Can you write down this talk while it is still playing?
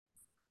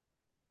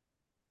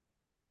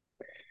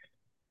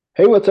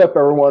Hey, what's up,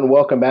 everyone?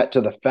 Welcome back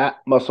to the Fat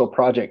Muscle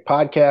Project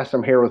podcast.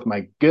 I'm here with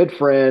my good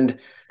friend,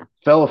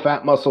 fellow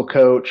fat muscle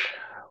coach,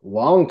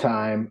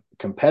 longtime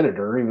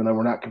competitor, even though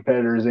we're not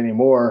competitors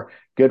anymore,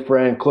 good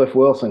friend, Cliff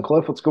Wilson.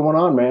 Cliff, what's going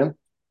on, man?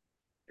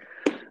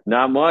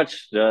 Not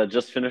much.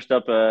 Just finished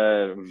up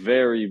a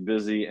very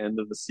busy end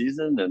of the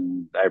season,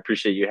 and I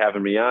appreciate you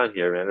having me on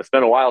here, man. It's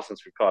been a while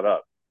since we caught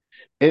up.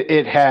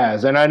 It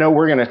has. And I know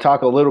we're going to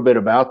talk a little bit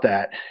about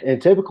that.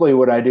 And typically,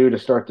 what I do to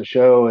start the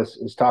show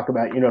is talk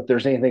about, if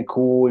there's anything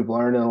cool we've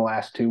learned in the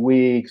last 2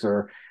 weeks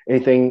or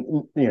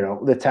anything,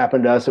 that's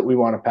happened to us that we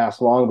want to pass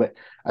along. But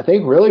I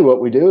think really what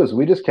we do is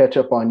we just catch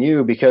up on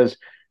you because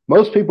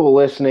most people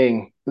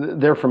listening,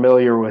 they're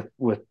familiar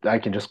with I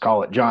can just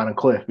call it John and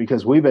Cliff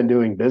because we've been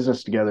doing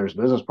business together as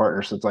business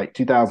partners since like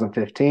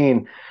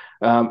 2015.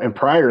 And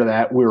prior to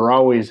that, we were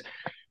always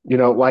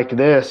like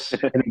this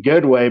in a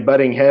good way,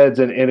 butting heads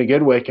and in a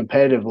good way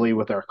competitively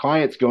with our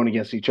clients going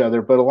against each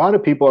other. But a lot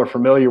of people are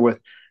familiar with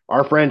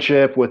our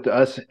friendship, with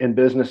us in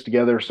business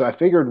together. So I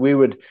figured we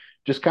would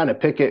just kind of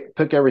pick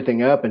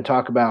everything up and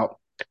talk about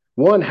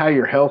one, how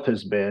your health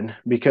has been,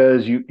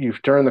 because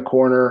you've turned the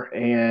corner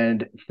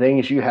and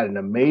things you had an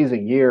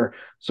amazing year.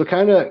 So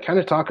kind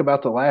of talk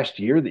about the last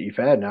year that you've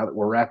had now that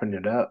we're wrapping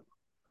it up.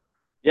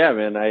 Yeah,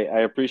 man, I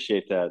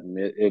appreciate that.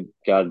 And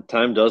God,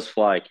 time does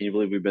fly. Can you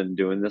believe we've been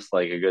doing this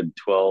like a good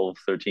 12,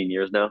 13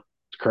 years now?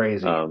 It's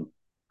crazy.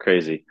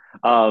 Crazy.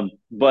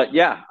 But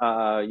yeah,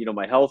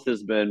 my health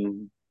has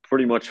been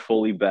pretty much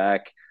fully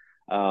back.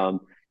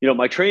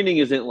 My training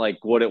isn't like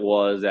what it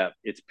was at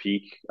its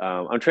peak.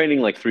 I'm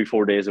training like 3,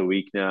 4 days a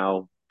week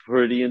now,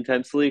 pretty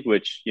intensely,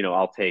 which,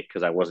 I'll take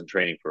because I wasn't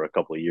training for a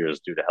couple of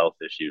years due to health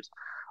issues.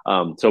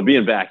 So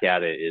being back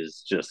at it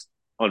is just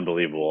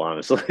unbelievable,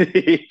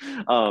 honestly.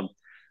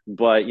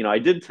 But,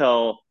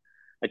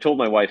 I told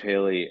my wife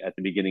Haley at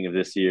the beginning of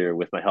this year,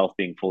 with my health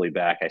being fully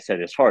back, I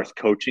said, as far as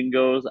coaching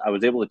goes, I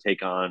was able to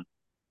take on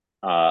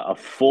a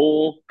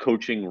full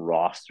coaching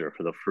roster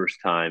for the first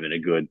time in a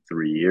good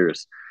 3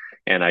 years.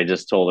 And I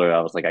just told her,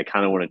 I was like, I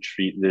kind of want to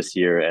treat this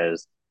year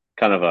as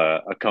kind of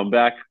a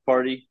comeback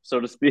party, so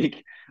to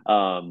speak.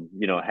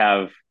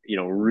 Have,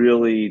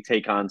 really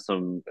take on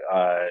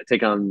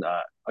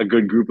a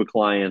good group of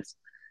clients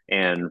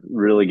and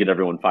really get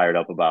everyone fired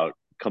up about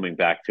coming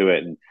back to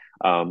it. And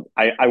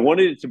I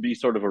wanted it to be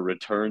sort of a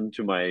return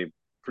to my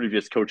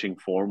previous coaching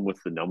form with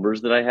the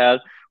numbers that I had,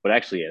 but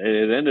actually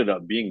it ended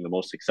up being the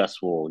most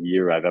successful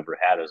year I've ever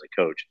had as a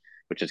coach,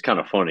 which is kind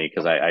of funny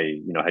because I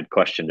had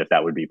questioned if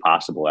that would be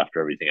possible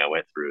after everything I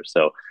went through.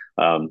 So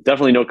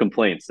definitely no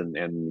complaints, and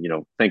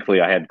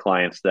thankfully I had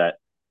clients that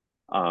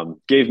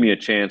gave me a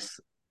chance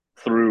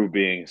through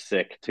being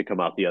sick to come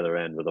out the other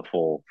end with a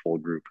full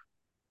group.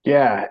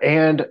 Yeah,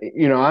 and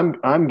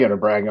I'm gonna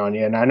brag on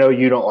you, and I know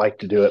you don't like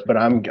to do it, but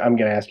I'm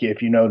gonna ask you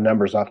if you know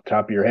numbers off the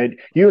top of your head.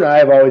 You and I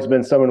have always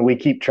been someone we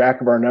keep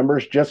track of our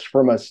numbers just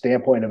from a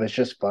standpoint of it's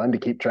just fun to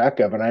keep track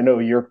of, and I know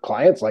your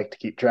clients like to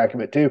keep track of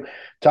it too.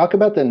 Talk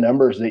about the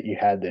numbers that you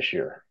had this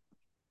year.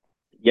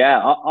 Yeah,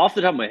 off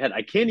the top of my head,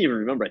 I can't even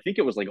remember. I think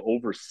it was like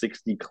over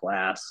 60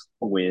 class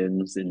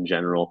wins in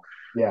general.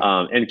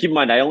 Yeah, And keep in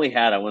mind, I only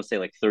had, I want to say,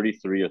 like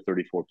 33 or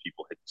 34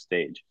 people hit the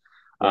stage.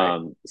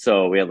 right.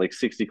 So we had like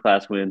 60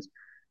 class wins,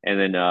 and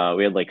then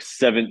we had like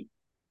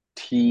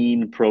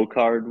 17 pro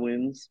card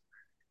wins,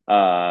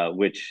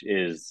 which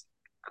is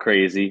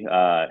crazy.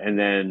 And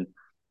then,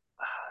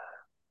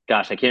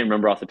 gosh, I can't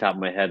remember off the top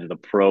of my head the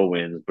pro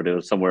wins, but it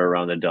was somewhere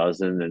around a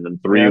dozen, and then Yeah,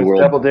 three it's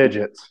world. double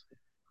digits.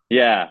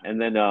 Yeah, and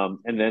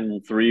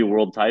then three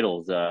world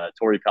titles.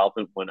 Tori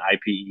Palpin won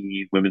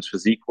IPE Women's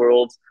Physique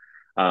Worlds,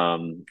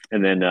 and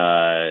then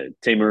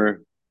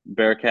Tamer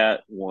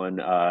Bearcat won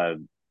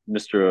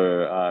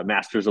Mr.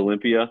 Masters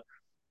Olympia,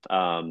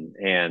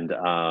 and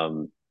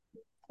I'm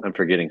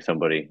forgetting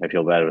somebody. I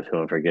feel bad with who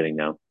I'm forgetting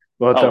now.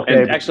 Well, it's Oh,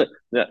 okay. and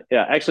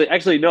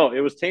actually, no,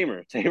 it was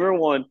Tamer. Tamer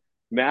won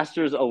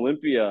Masters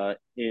Olympia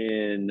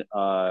in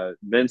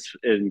men's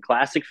in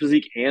classic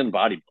physique and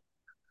bodybuilding.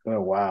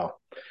 Oh, wow.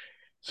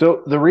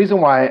 So the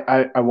reason why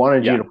I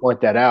wanted you Yeah, to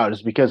point that out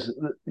is because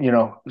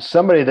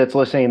somebody that's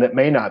listening that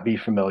may not be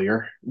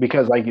familiar,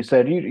 because like you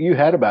said, you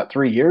had about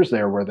 3 years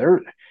there where there,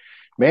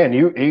 man,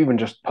 you even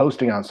just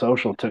posting on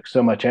social took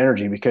so much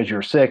energy because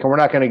you're sick, and we're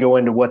not going to go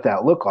into what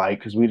that looked like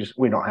because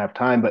we don't have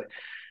time. But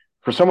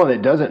for someone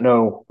that doesn't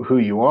know who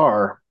you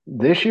are,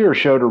 this year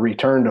showed a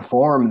return to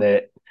form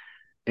that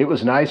it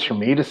was nice for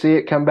me to see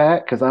it come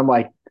back because I'm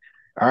like,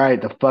 all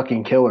right, the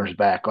fucking killer's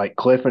back. Like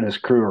Cliff and his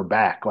crew are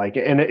back. Like,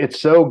 and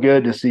it's so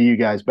good to see you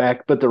guys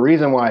back. But the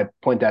reason why I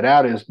point that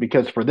out is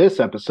because for this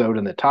episode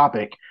and the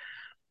topic,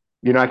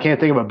 I can't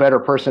think of a better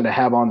person to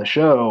have on the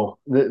show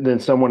than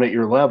someone at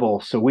your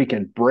level so we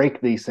can break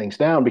these things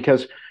down.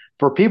 Because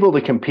for people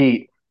to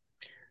compete,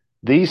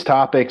 these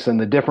topics and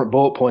the different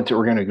bullet points that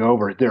we're going to go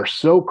over, they're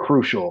so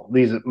crucial.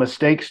 These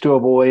mistakes to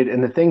avoid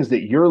and the things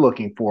that you're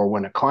looking for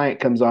when a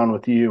client comes on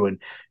with you and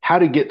how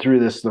to get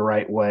through this the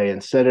right way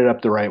and set it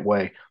up the right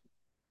way.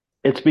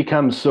 It's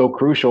become so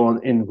crucial,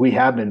 and we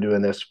have been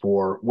doing this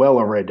for well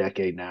over a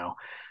decade now.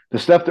 the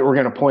stuff that we're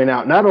going to point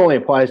out not only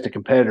applies to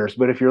competitors,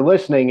 but if you're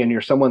listening and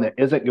you're someone that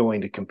isn't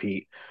going to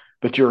compete,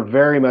 but you're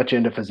very much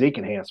into physique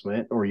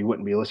enhancement, or you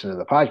wouldn't be listening to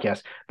the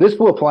podcast, this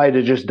will apply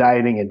to just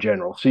dieting in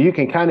general. So you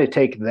can kind of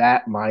take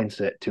that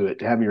mindset to it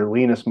to have your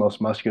leanest, most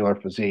muscular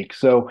physique.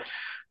 So,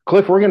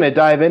 Cliff, we're going to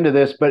dive into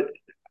this, but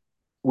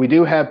we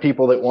do have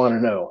people that want to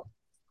know,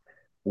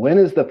 when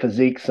is the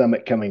physique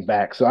summit coming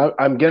back? So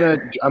I'm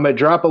gonna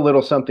drop a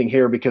little something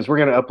here because we're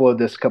gonna upload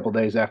this a couple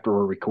days after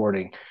we're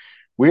recording.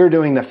 We are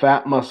doing the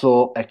Fat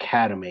Muscle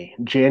Academy,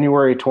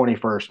 January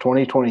 21st,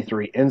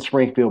 2023, in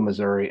Springfield,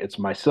 Missouri. It's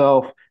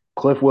myself,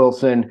 Cliff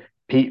Wilson,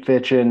 Pete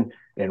Fitchen,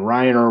 and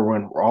Ryan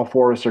Irwin. All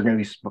four of us are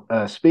going to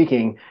be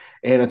speaking,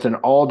 and it's an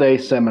all-day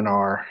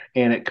seminar,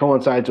 and it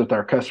coincides with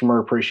our customer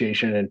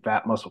appreciation and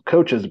Fat Muscle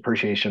Coaches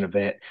Appreciation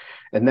event,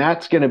 and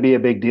that's going to be a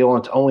big deal.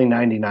 And it's only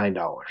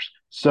 $99.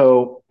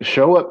 So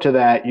show up to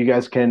that. You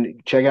guys can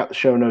check out the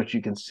show notes.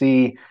 You can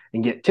see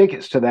and get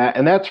tickets to that.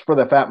 And that's for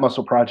the Fat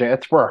Muscle Project.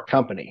 That's for our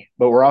company,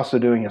 but we're also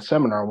doing a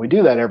seminar. We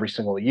do that every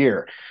single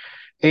year.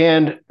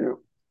 And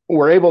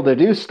we're able to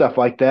do stuff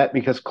like that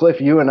because,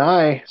 Cliff, you and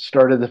I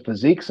started the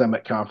Physique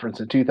Summit Conference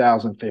in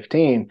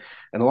 2015.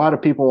 And a lot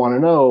of people want to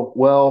know,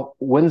 well,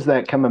 when's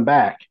that coming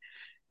back?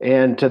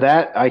 And to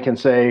that, I can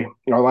say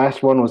our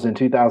last one was in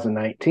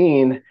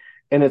 2019.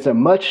 And it's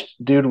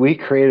dude, we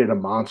created a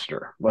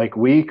monster. Like,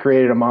 we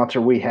created a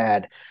monster. We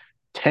had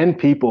 10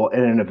 people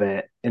in an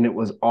event, and it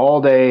was all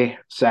day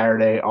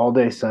Saturday, all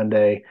day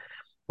Sunday.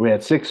 We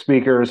had 6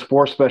 speakers,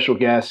 4 special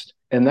guests,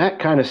 and that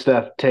kind of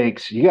stuff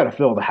you got to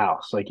fill the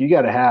house. Like, you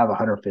got to have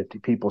 150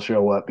 people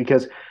show up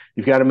because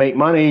you've got to make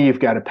money. You've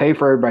got to pay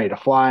for everybody to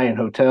fly and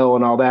hotel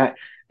and all that.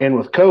 And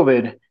with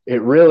COVID,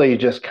 it really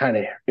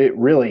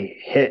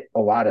hit a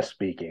lot of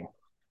speaking.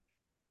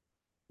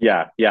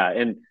 Yeah. Yeah.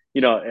 And,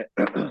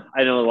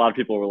 I know a lot of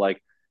people were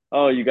like,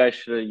 oh, you guys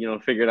should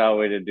have, figured out a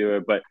way to do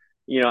it. But,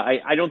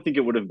 I don't think it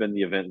would have been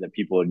the event that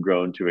people had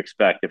grown to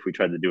expect if we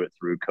tried to do it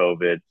through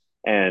COVID.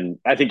 And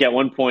I think at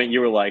one point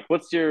you were like,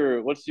 what's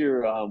your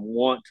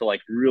want to like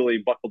really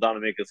buckle down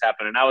and make this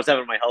happen? And I was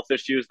having my health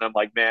issues and I'm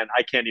like, man,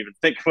 I can't even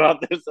think about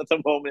this at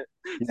the moment.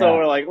 So Yeah.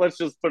 we're like, let's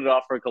just put it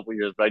off for a couple of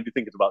years. But I do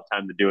think it's about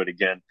time to do it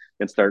again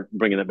and start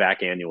bringing it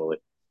back annually.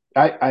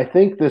 I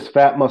think this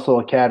Fat Muscle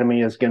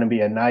Academy is going to be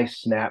a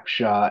nice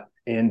snapshot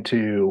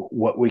into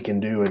what we can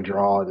do and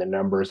draw in the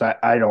numbers.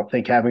 I don't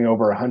think having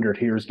over 100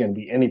 here is going to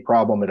be any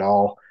problem at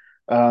all.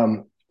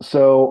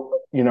 So,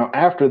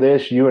 after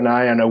this, you and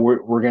I know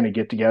we're going to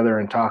get together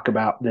and talk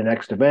about the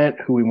next event,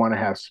 who we want to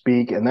have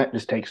speak, and that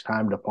just takes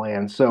time to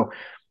plan. So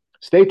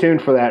stay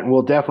tuned for that, and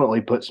we'll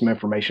definitely put some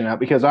information out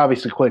because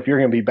obviously, Cliff, you're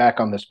going to be back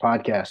on this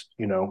podcast,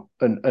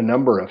 a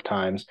number of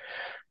times.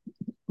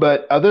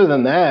 But other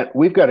than that,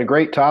 we've got a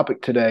great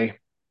topic today.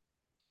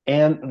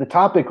 And the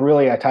topic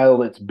really, I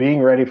titled it's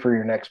being ready for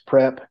your next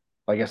prep.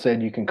 Like I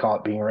said, you can call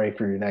it being ready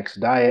for your next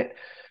diet.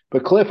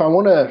 But Cliff,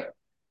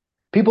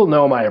 people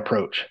know my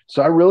approach.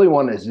 So I really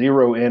want to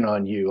zero in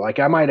on you. Like,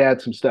 I might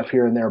add some stuff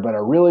here and there, but I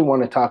really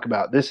want to talk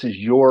about this is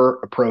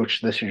your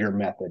approach, this is your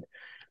method.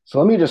 So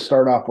let me just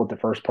start off with the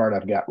first part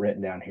I've got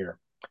written down here.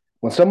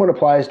 When someone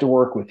applies to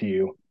work with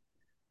you,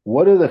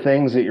 what are the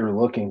things that you're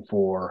looking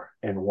for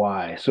and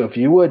why? So if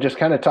you would just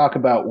kind of talk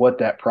about what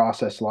that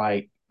process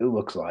it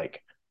looks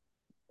like.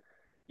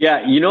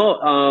 Yeah,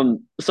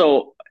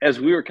 so as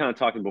we were kind of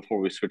talking before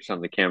we switched on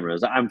the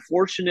cameras, I'm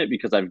fortunate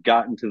because I've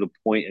gotten to the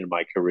point in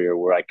my career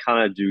where I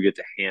kind of do get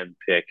to hand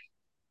pick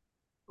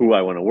who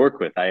I want to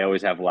work with. I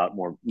always have a lot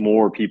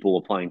more people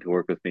applying to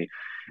work with me.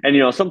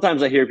 And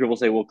sometimes I hear people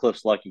say, "Well,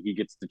 Cliff's lucky; he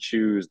gets to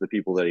choose the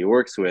people that he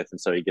works with, and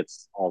so he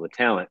gets all the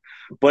talent."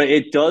 But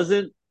it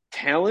doesn't.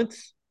 Talent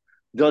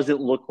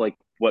doesn't look like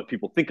what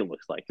people think it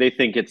looks like. They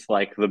think it's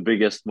like the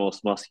biggest,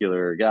 most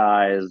muscular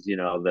guys.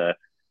 The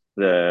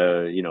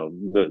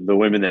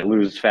women that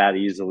lose fat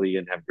easily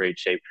and have great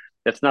shape.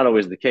 That's not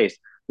always the case.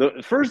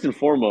 First and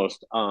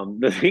foremost,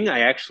 the thing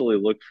I actually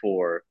look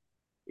for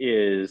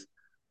is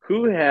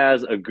who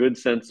has a good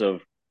sense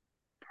of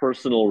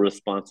personal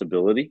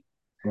responsibility.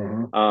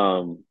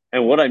 Mm-hmm.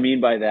 And what I mean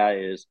by that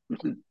is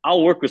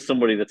I'll work with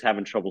somebody that's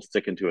having trouble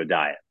sticking to a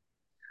diet.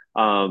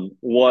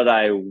 What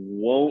I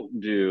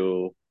won't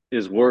do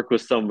is work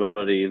with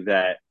somebody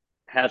that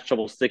has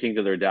trouble sticking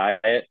to their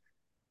diet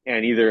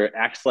and either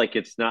acts like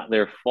it's not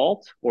their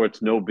fault or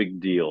it's no big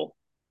deal.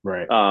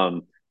 Right.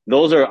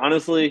 Those are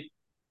honestly,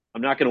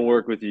 I'm not going to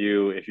work with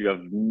you if you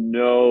have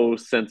no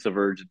sense of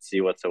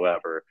urgency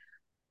whatsoever,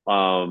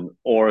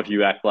 or if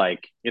you act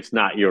like it's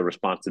not your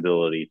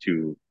responsibility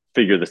to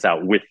figure this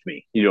out with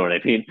me. You know what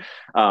I mean?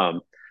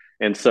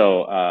 And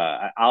so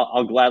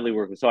I'll gladly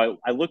work with. So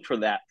I look for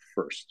that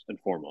first and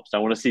foremost. I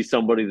want to see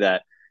somebody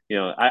that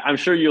I'm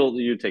sure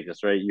you take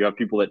this, right. You have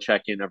people that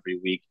check in every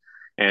week,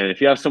 and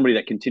if you have somebody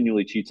that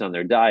continually cheats on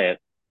their diet,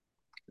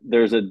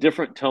 there's a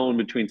different tone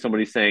between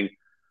somebody saying,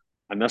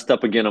 "I messed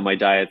up again on my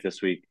diet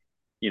this week.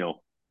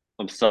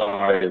 I'm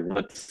sorry.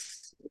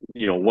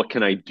 What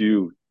can I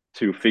do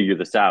to figure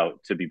this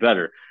out to be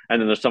better?"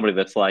 And then there's somebody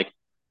that's like,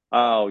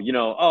 "Oh,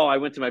 I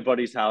went to my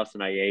buddy's house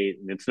and I ate,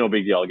 and it's no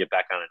big deal. I'll get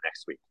back on it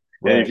next week."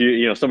 And if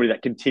Right. somebody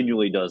that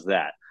continually does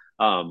that,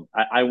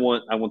 I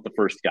want the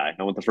first guy.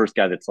 I want the first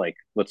guy that's like,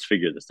 let's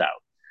figure this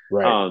out.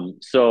 Right.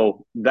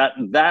 So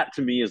that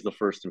to me is the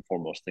first and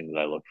foremost thing that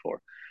I look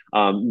for.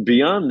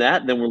 Beyond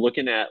that, then we're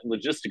looking at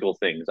logistical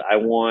things. I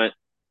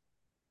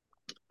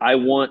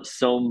want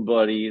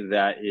somebody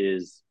that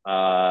is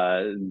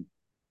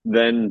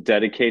then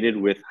dedicated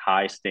with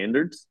high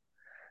standards.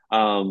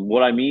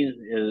 What I mean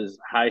is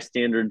high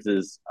standards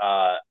is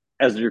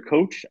as your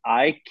coach,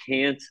 I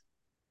can't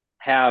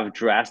have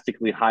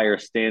drastically higher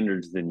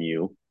standards than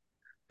you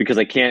because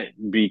I can't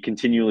be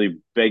continually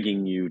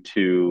begging you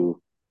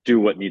to do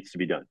what needs to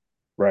be done.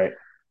 Right.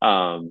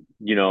 And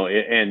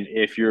and your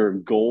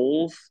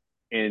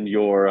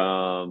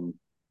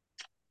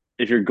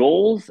if your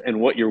goals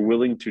and what you're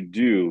willing to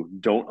do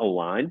don't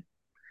align,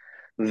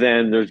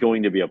 then there's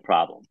going to be a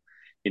problem.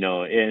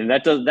 And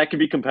that could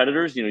be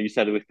competitors. You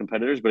said it with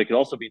competitors, but it could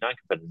also be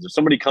non-competitors. If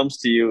somebody comes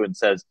to you and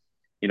says,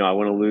 I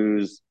want to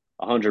lose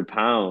 100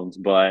 pounds,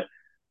 but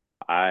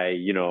I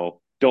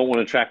don't want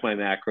to track my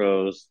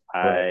macros.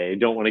 Right. I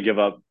don't want to give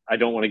up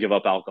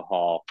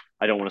alcohol.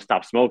 I don't want to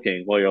stop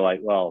smoking. Well, you're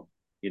like, well,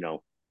 you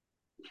know,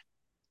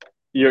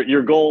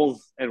 your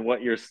goals and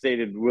what you're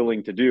stated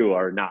willing to do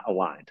are not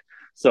aligned.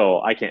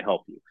 So I can't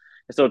help you.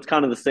 So it's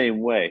kind of the same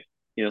way.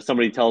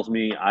 Somebody tells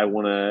me I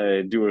want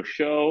to do a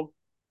show.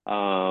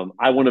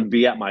 I want to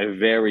be at my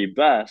very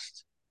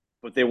best,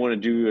 but they want to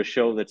do a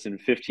show that's in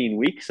 15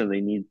 weeks and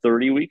they need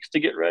 30 weeks to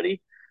get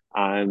ready.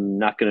 I'm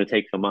not going to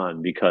take them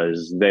on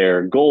because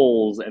their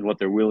goals and what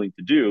they're willing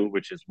to do,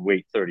 which is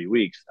wait 30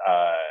 weeks,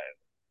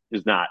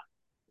 is not,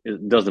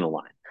 it doesn't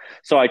align.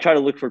 So I try to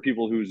look for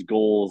people whose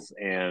goals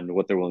and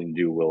what they're willing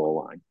to do will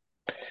align.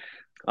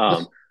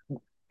 Let's Um,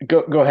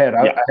 go ahead.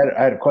 yeah.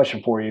 I had a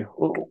question for you.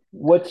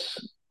 What's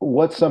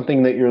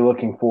something that you're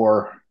looking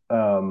for?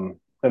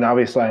 And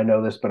obviously I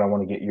know this, but I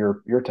want to get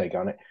your take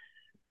on it.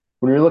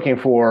 When you're looking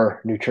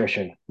for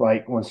nutrition,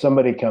 like when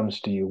somebody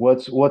comes to you,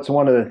 what's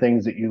one of the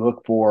things that you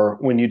look for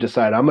when you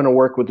decide I'm going to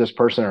work with this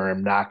person or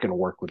I'm not going to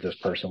work with this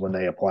person when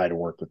they apply to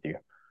work with you?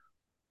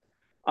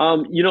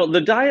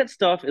 The diet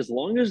stuff, as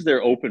long as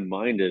they're open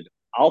minded,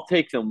 I'll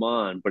take them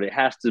on, but it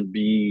has to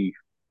be,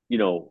 you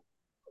know,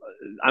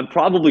 I'm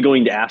probably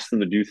going to ask them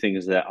to do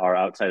things that are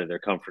outside of their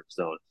comfort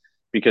zone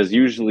because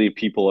usually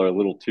people are a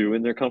little too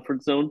in their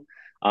comfort zone.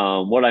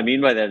 What I mean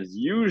by that is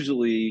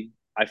usually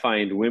I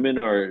find women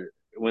are,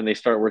 when they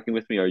start working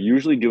with me, are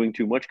usually doing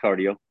too much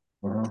cardio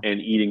Mm-hmm.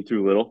 and eating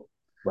too little.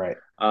 Right.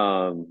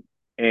 Um,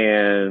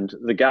 and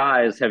the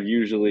guys have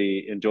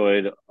usually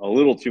enjoyed a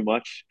little too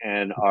much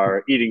and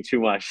are eating too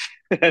much.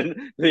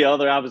 And the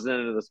other opposite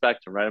end of the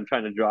spectrum, right? I'm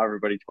trying to draw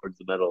everybody towards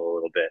the middle a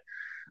little bit.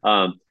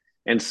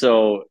 And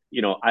so,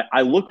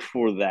 I look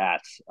for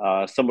that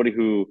somebody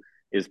who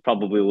is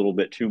probably a little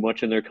bit too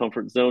much in their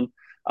comfort zone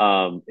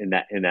in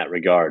that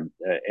regard.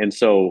 And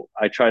so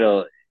I try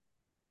to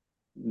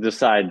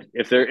decide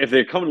if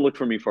they're coming to look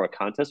for me for a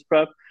contest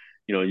prep.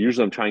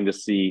 Usually I'm trying to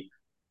see,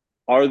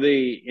 are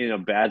they in a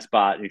bad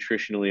spot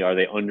nutritionally? Are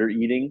they under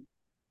eating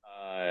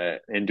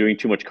and doing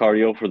too much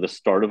cardio for the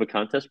start of a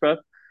contest prep?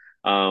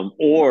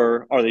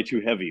 Or are they too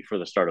heavy for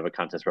the start of a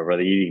contest prep? Are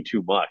they eating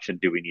too much? And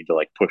do we need to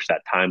like push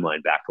that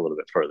timeline back a little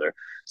bit further?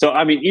 So,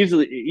 I mean,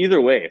 either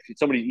way, if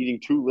somebody's eating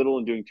too little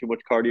and doing too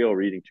much cardio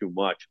or eating too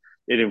much,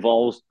 it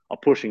involves a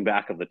pushing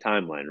back of the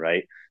timeline,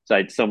 right? So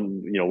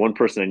one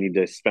person I need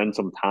to spend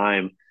some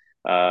time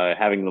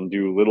having them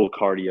do little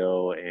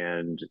cardio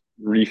and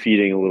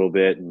refeeding a little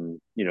bit and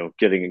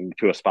getting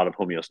into a spot of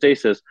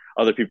homeostasis.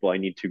 Other people I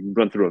need to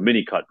run through a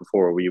mini cut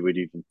before we would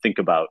even think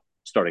about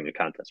starting a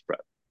contest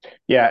prep.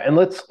 Yeah, and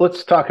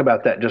let's talk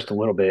about that just a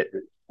little bit.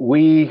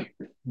 We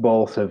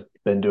both have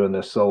been doing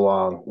this so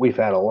long. We've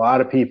had a lot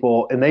of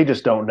people, and they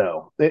just don't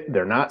know.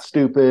 They're not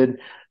stupid.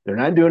 They're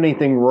not doing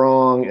anything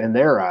wrong in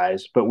their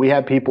eyes. But we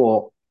have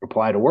people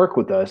apply to work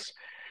with us,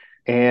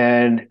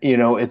 and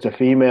it's a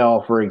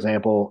female, for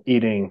example,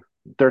 eating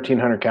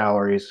 1,300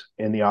 calories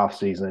in the off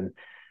season,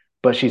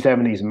 but she's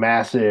having these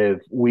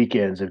massive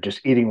weekends of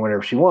just eating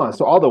whatever she wants.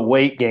 So all the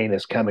weight gain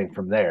is coming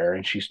from there.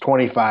 And she's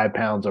 25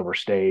 pounds over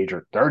stage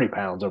or 30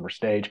 pounds over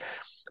stage.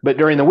 But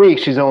during the week,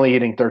 she's only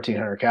eating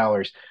 1,300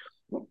 calories.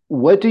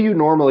 What do you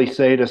normally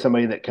say to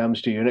somebody that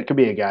comes to you, and it could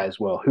be a guy as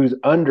well, who's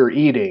under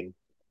eating,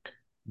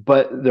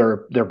 but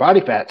their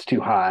body fat's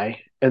too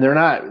high, and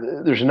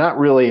there's not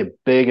really a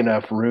big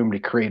enough room to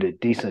create a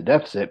decent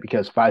deficit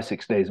because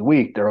 5-6 days a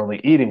week they're only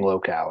eating low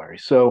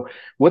calories. So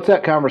what's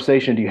that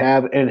conversation do you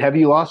have, and have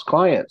you lost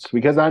clients?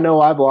 Because I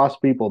know I've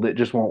lost people that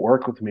just won't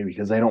work with me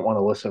because they don't want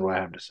to listen to what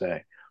I have to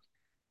say.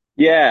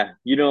 Yeah,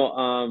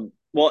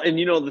 well, and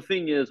the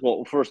thing is,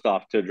 well, first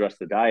off, to address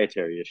the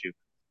dietary issue,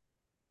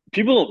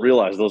 people don't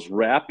realize those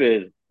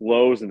rapid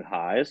lows and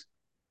highs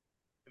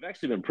have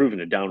actually been proven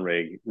to down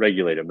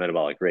regulate a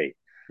metabolic rate.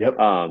 Yep.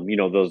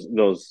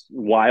 Those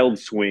wild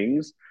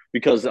swings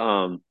because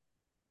 2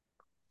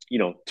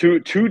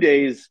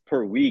 days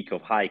per week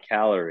of high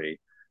calorie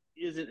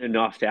isn't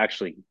enough to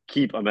actually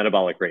keep a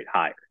metabolic rate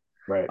higher.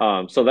 Right.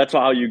 So that's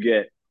how you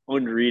get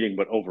under eating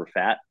but over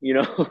fat,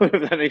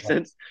 if that makes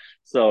sense.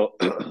 So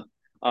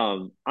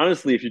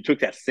Honestly, if you took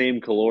that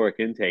same caloric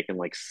intake and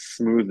like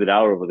smoothed it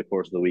out over the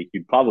course of the week,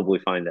 you'd probably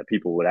find that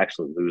people would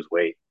actually lose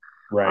weight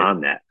Right.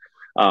 on that.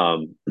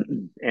 Um,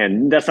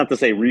 and that's not to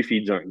say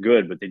refeeds aren't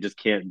good, but they just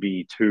can't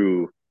be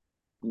too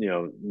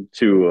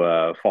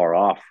far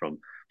off from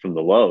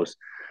the lows.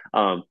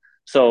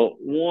 So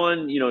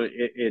one,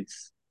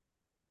 it's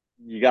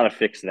you got to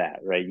fix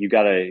that, right? You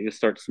got to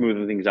start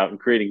smoothing things out and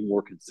creating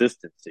more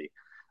consistency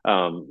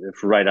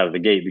right out of the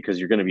gate, because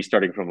you're going to be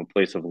starting from a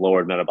place of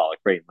lowered metabolic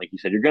rate. Like you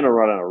said, you're going to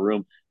run out of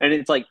room, and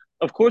it's like,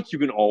 of course, you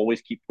can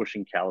always keep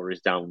pushing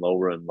calories down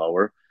lower and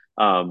lower,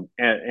 and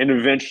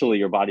eventually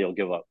your body will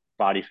give up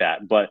body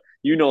fat. But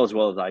you know as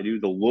well as I do,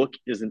 the look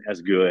isn't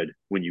as good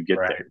when you get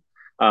there.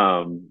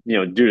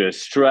 Right. Due to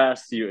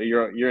stress,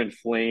 you're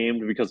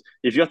inflamed, because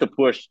if you have to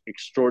push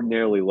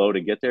extraordinarily low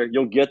to get there,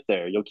 you'll get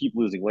there. You'll keep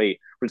losing weight,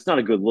 but it's not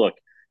a good look.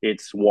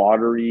 It's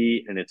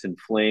watery and it's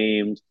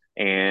inflamed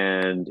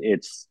and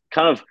it's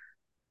kind of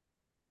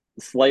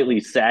slightly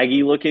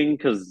saggy looking,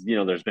 because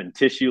there's been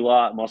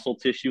muscle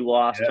tissue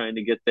loss Yeah. trying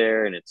to get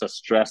there, and it's a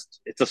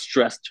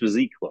stressed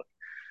physique look.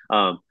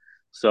 Um,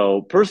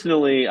 so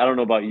personally, I don't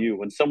know about you.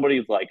 When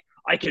somebody's like,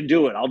 I can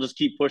do it, I'll just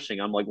keep pushing,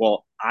 I'm like,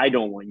 well, I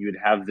don't want you to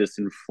have this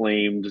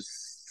inflamed,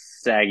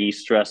 saggy,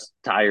 stressed,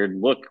 tired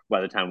look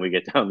by the time we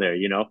get down there.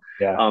 Yeah.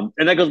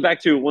 And that goes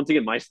back to, once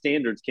again, my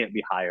standards can't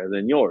be higher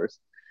than yours.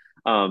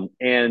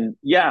 And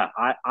yeah,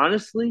 I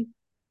honestly,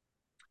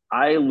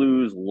 I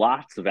lose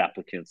lots of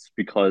applicants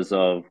because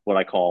of what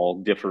I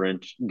call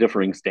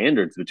differing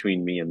standards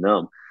between me and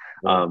them.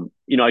 Right.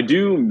 I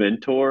do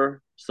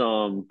mentor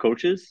some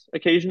coaches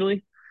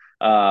occasionally.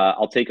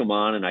 I'll take them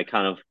on, and I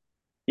kind of,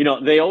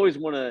 they always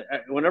want to.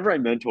 Whenever I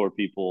mentor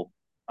people,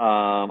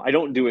 I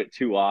don't do it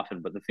too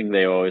often, but the thing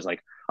they always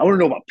like, I want to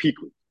know about peak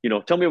week.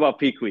 Tell me about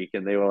peak week,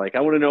 and they were like, I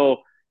want to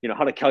know,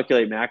 how to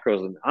calculate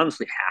macros. And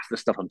honestly, half the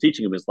stuff I'm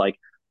teaching them is like,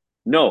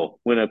 no,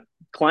 when a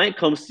client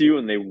comes to you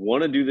and they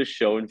want to do this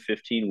show in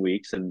 15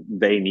 weeks and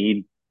they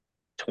need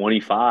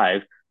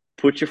 25,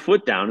 put your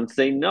foot down and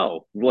say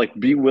no. Like,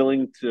 be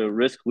willing to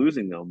risk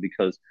losing them,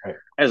 because Right.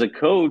 as a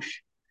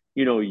coach,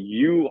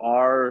 you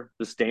are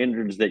the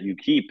standards that you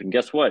keep. And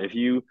guess what? If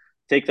you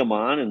take them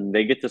on and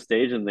they get to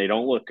stage and they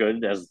don't look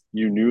good as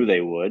you knew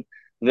they would,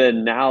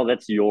 then now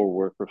that's your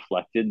work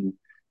reflected.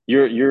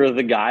 You're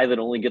the guy that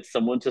only gets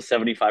someone to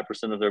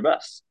 75% of their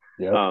best.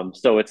 Yep.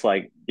 So it's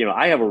like,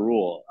 I have a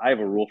rule. I have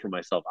a rule for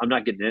myself. I'm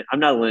not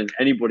letting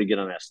anybody get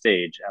on that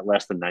stage at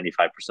less than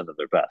 95% of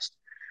their best.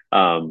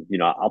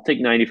 I'll take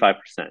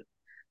 95%.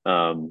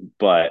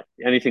 But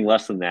anything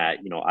less than that,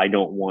 I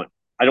don't want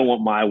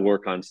my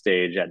work on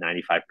stage at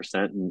 95%.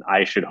 And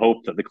I should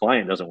hope that the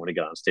client doesn't want to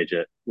get on stage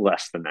at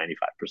less than 95%.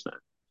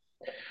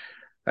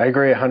 I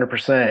agree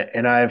 100%.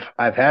 And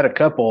I've had a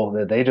couple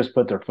that they just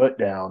put their foot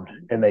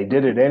down and they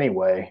did it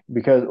anyway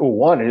because, well,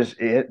 one is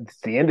it's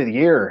the end of the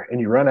year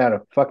and you run out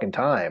of fucking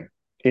time,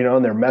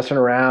 and they're messing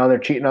around, they're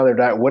cheating on their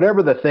diet,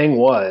 whatever the thing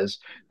was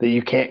that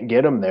you can't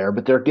get them there,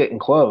 but they're getting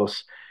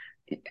close.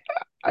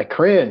 I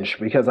cringe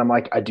because I'm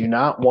like, I do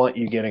not want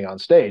you getting on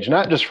stage,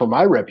 not just for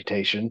my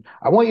reputation.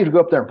 I want you to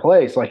go up there and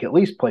place, like at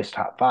least place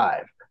top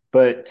five.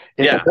 But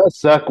it Yeah. does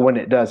suck when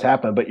it does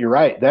happen. But you're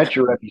right, that's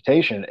your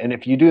reputation. And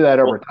if you do that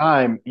over Well,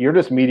 time, you're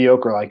just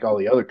mediocre like all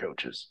the other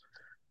coaches.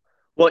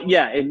 Well,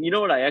 yeah, and you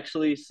know what I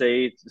actually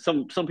say?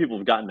 Some people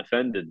have gotten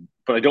offended,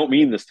 but I don't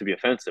mean this to be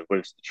offensive, but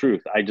it's the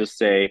truth. I just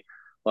say,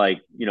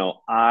 like,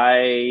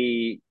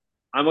 I'm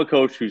a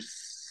coach who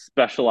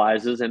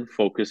specializes and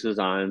focuses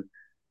on,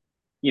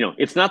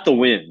 it's not the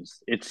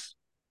wins, it's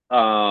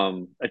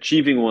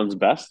achieving one's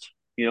best.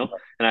 And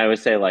I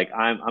always say, like,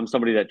 I'm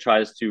somebody that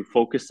tries to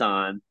focus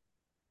on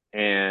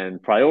and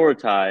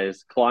prioritize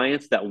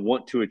clients that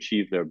want to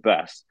achieve their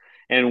best.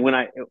 And when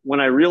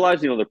I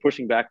realize, they're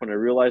pushing back, when I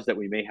realize that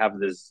we may have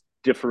this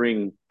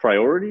differing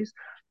priorities,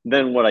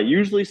 then what I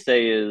usually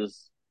say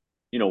is,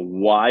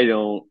 why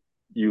don't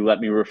you let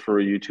me refer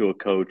you to a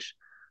coach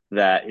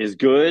that is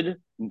good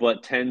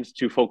but tends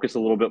to focus a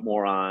little bit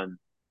more on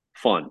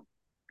fun.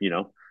 you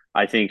know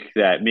I think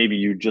that maybe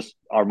you just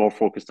are more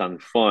focused on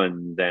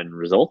fun than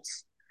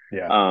results.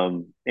 Yeah.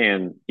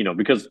 And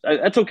because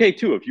that's okay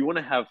too, if you want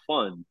to have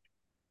fun.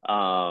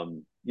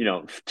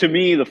 To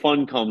me, the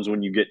fun comes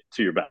when you get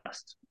to your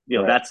best.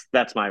 Right.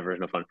 That's my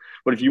version of fun.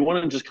 But if you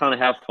want to just kind of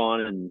have fun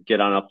and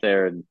get on up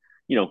there and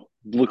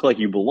look like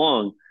you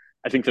belong,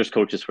 I think there's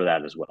coaches for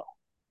that as well.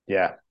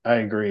 Yeah, I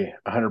agree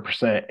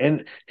 100%.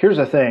 And here's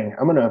the thing,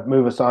 I'm going to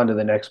move us on to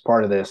the next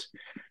part of this.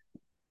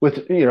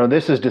 With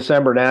this is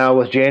December now,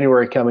 with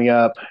January coming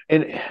up,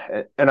 and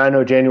I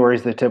know January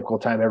is the typical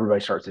time everybody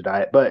starts a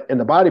diet, but in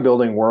the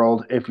bodybuilding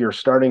world, if you're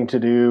starting to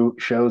do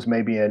shows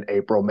maybe in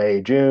April,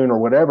 May, June, or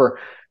whatever,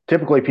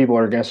 typically people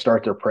are going to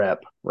start their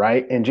prep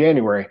right in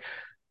January.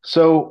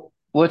 So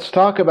let's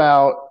talk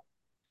about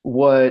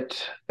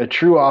what a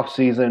true off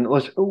season.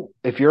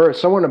 If you're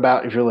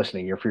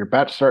listening, if you're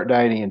about to start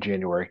dieting in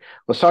January,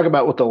 let's talk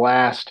about what the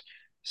last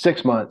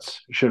 6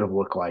 months should have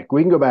looked like.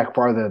 We can go back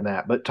farther than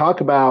that, but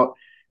talk about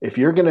if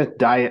you're going to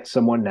diet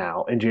someone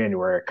now in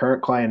January, a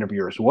current client of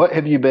yours, what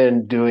have you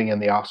been doing in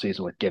the off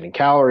season with getting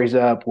calories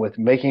up, with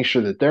making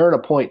sure that they're at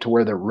a point to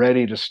where they're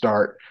ready to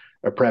start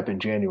a prep in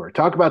January?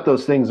 Talk about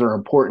those things that are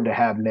important to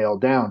have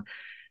nailed down,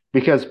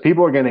 because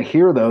people are going to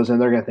hear those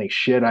and they're going to think,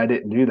 shit, I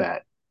didn't do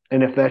that.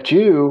 And if that's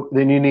you,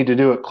 then you need to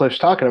do what Cliff's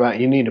talking about.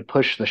 You need to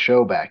push the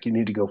show back. You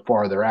need to go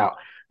farther out.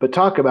 But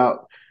talk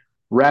about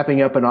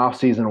wrapping up an off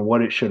season and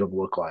what it should have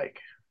looked like.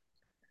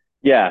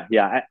 Yeah.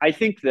 I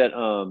think that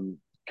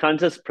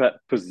contest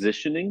prep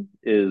positioning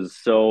is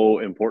so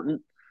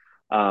important.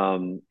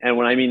 And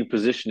when I mean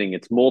positioning,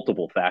 it's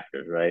multiple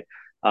factors, right?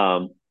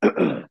 Um,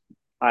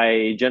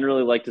 I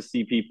generally like to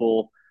see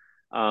people,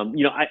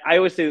 I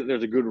always say that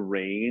there's a good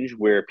range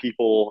where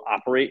people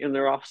operate in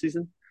their off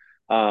season.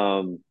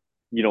 Um,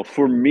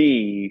 for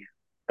me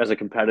as a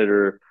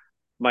competitor,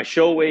 my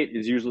show weight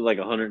is usually like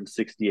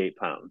 168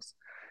 pounds.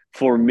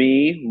 For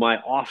me, my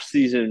off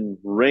season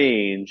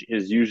range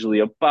is usually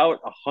about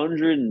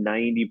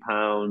 190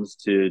 pounds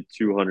to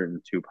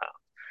 202 pounds.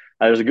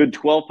 There's a good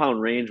 12-pound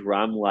range where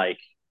I'm like,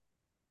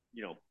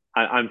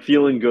 I'm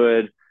feeling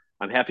good.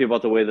 I'm happy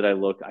about the way that I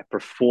look. I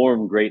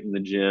perform great in the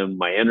gym.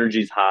 My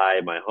energy's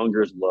high. My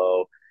hunger's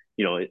low.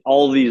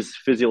 All these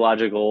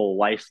physiological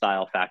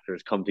lifestyle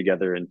factors come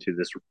together into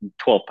this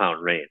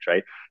 12-pound range,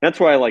 right? That's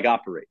where I like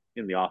operate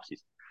in the off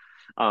season.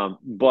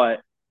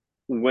 But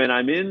when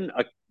I'm in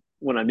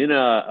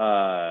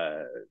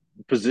a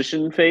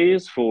position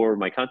phase for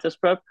my contest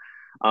prep,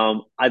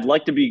 I'd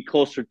like to be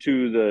closer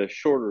to the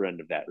shorter end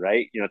of that,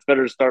 right? It's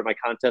better to start my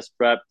contest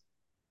prep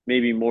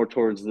maybe more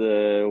towards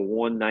the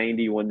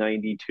 190,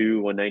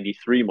 192,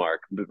 193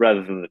 mark, but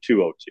rather than the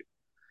 202.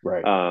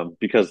 Right.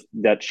 Because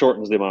that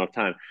shortens the amount of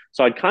time.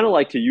 So I'd kind of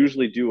like to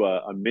usually do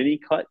a mini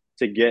cut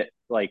to get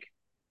like,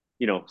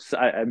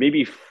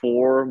 maybe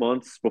 4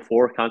 months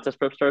before contest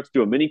prep starts,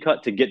 do a mini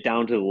cut to get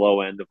down to the low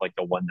end of like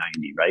the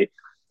 190, right?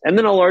 And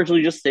then I'll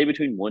largely just stay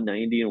between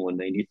 190 and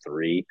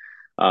 193,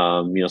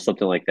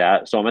 something like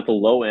that. So I'm at the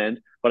low end,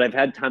 but I've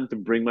had time to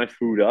bring my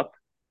food up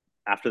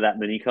after that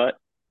mini cut.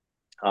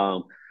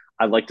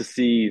 I'd like to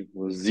see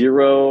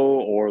zero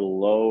or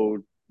low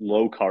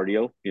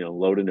cardio,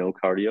 low to no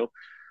cardio.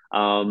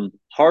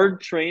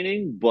 Hard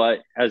training, but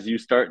as you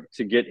start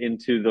to get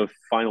into the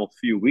final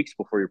few weeks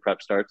before your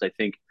prep starts, I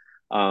think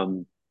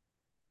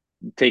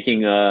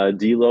taking a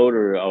deload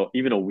or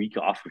even a week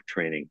off of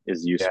training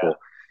is Yeah, useful,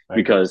 I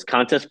agree. because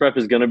contest prep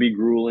is going to be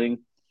grueling.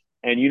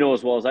 And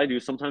as well as I do,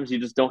 sometimes you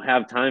just don't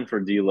have time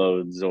for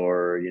deloads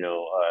or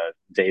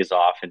days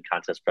off in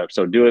contest prep.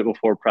 So do it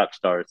before prep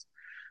starts,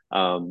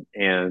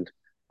 and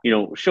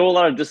show a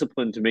lot of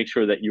discipline to make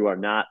sure that you are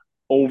not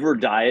over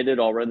dieted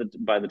already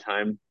by the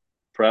time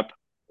prep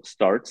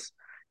starts.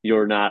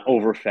 You're not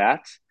over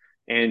fat,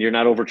 and you're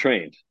not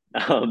overtrained.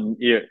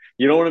 You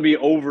don't want to be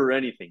over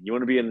anything. You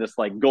want to be in this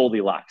like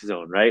Goldilocks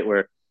zone, right,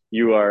 where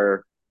you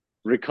are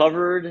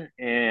recovered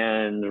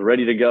and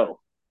ready to go.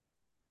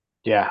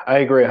 Yeah, I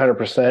agree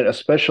 100%,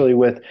 especially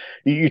with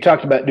you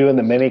talked about doing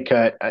the mini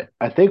cut.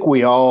 I think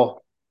we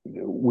all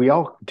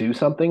do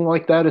something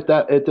like that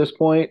at this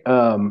point.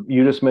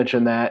 You just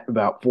mentioned that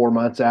about 4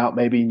 months out,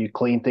 maybe, and you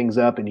clean things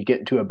up and you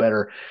get into a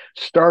better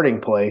starting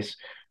place.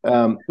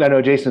 I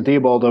know Jason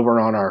Theobald over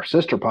on our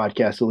sister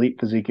podcast, Elite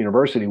Physique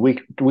University.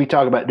 We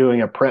talk about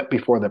doing a prep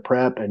before the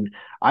prep, and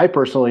I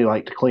personally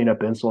like to clean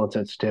up insulin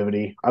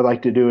sensitivity. I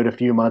like to do it a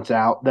few months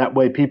out. That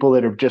way, people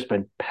that have just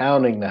been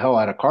pounding the hell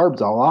out of carbs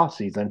all off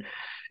season,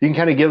 you can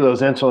kind of give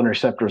those insulin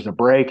receptors a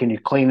break, and you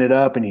clean it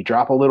up and you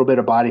drop a little bit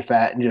of body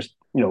fat, and just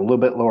a little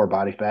bit lower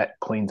body fat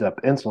cleans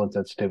up insulin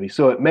sensitivity.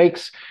 So it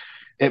makes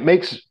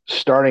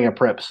starting a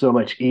prep so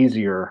much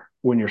easier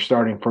when you're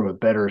starting from a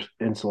better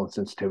insulin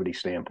sensitivity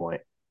standpoint.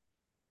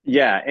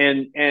 Yeah,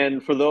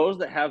 and for those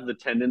that have the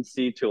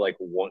tendency to like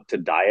want to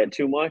diet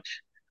too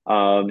much,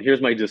 here's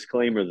my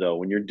disclaimer though.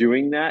 When you're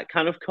doing that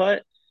kind of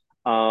cut,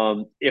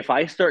 if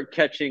I start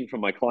catching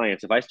from my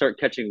clients, if I start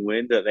catching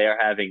wind that they are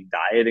having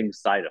dieting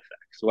side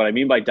effects, what I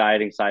mean by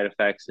dieting side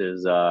effects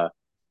is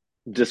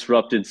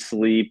disrupted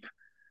sleep,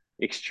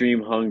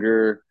 extreme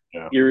hunger,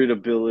 Yeah.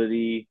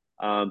 irritability.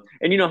 And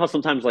you know how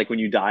sometimes, like when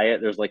you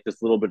diet, there's like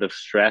this little bit of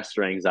stress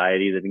or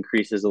anxiety that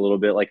increases a little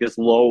bit, like this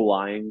low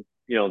lying,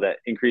 that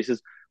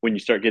increases when you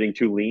start getting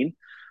too lean.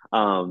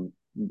 Um,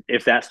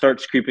 if that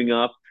starts creeping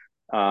up,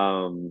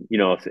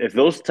 if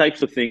those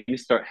types of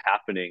things start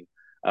happening,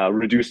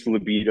 reduced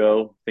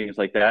libido, things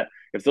like that.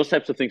 If those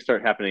types of things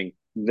start happening,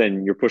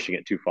 then you're pushing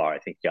it too far. I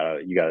think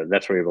you gotta.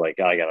 That's where you're like,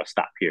 oh, I gotta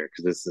stop here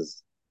because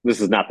this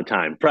is not the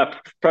time. Prep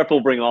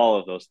will bring all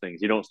of those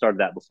things. You don't start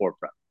that before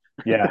prep.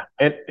 Yeah.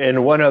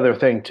 And one other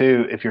thing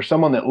too, if you're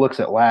someone that looks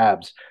at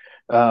labs,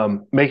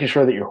 making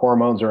sure that your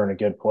hormones are in a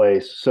good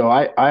place. So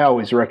I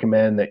always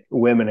recommend that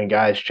women and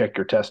guys check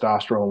your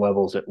testosterone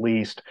levels at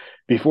least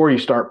before you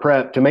start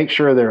prep to make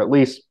sure they're at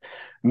least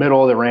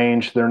middle of the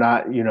range. They're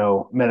not,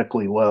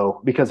 medically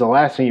low, because the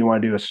last thing you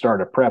want to do is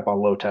start a prep on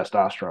low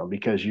testosterone,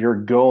 because you're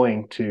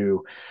going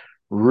to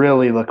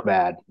really look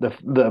bad.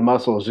 The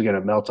muscles are going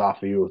to melt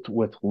off of you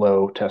with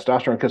low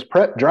testosterone because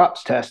prep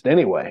drops test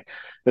anyway.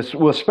 This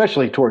well,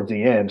 especially towards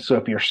the end. So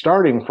if you're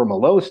starting from a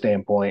low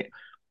standpoint,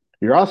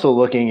 you're also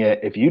looking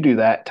at if you do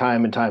that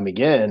time and time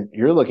again,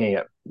 you're looking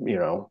at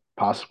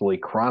possibly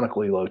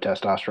chronically low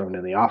testosterone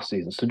in the off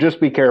season. So just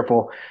be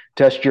careful.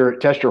 Test your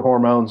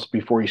hormones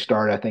before you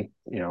start. I think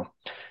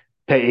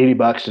pay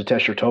 $80 to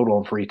test your total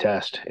and free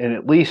test, and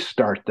at least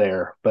start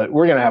there. But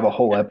we're gonna have a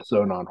whole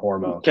episode on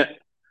hormones. Can,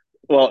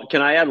 well,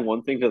 can I add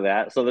one thing to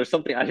that? So there's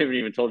something I haven't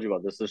even told you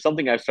about this. There's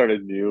something I've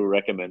started new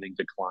recommending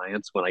to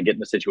clients when I get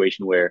in a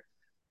situation where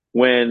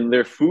when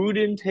their food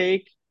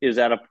intake is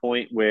at a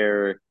point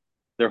where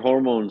their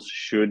hormones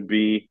should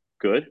be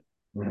good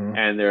Mm-hmm.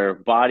 and their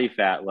body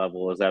fat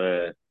level is at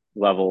a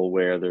level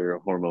where their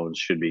hormones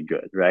should be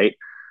good, right?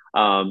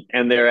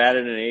 And they're at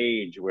an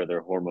age where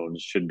their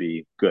hormones should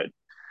be good.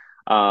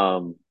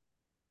 Um,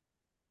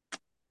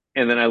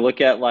 and then I look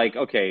at like,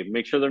 okay,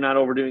 make sure they're not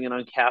overdoing it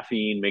on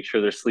caffeine, make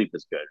sure their sleep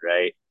is good,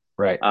 right?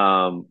 Right.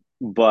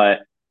 But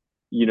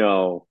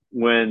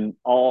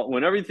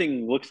when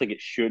everything looks like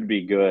it should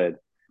be good,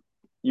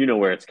 you know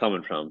where it's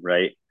coming from,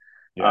 right?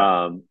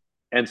 Yeah. Um,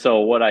 and so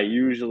what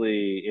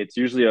it's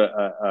usually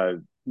a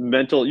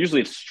mental,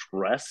 usually it's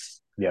stress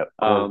Yep.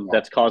 Cortisol.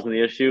 that's causing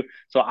the issue.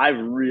 So I've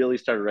really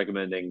started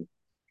recommending,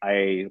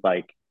 I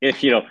like,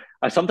 if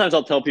I sometimes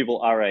I'll tell people,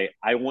 all right,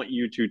 I want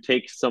you to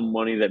take some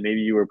money that maybe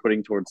you were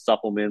putting towards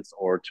supplements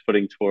or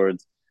putting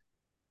towards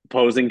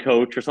posing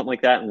coach or something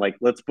like that, and like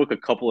let's book a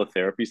couple of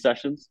therapy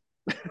sessions.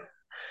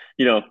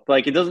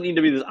 Like it doesn't need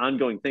to be this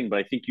ongoing thing, but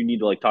I think you need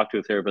to like talk to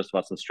a therapist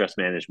about some stress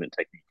management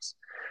techniques.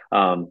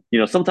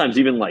 Sometimes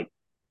even like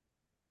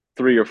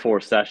 3 or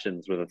 4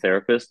 sessions with a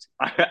therapist,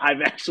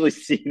 I've actually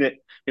seen it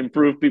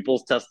improve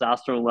people's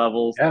testosterone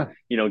levels, Yeah.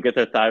 get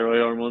their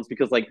thyroid hormones,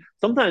 because like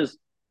sometimes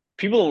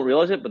people don't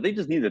realize it, but they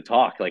just need to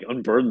talk, like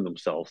unburden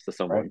themselves to Right.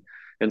 someone.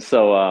 And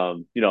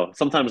so,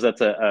 sometimes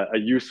that's a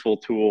useful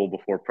tool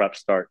before prep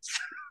starts.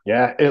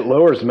 Yeah. It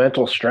lowers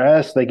mental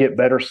stress. They get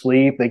better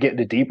sleep. They get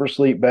into deeper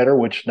sleep better,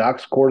 which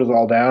knocks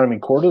cortisol down. I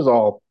mean,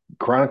 cortisol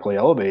chronically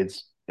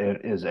elevates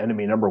is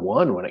enemy number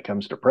one when it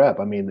comes to prep.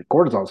 I mean, the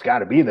cortisol's got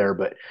to be there,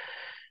 but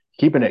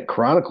keeping it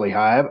chronically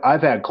high.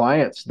 I've had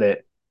clients that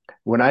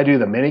when I do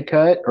the mini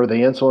cut or the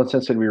insulin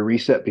sensitivity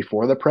reset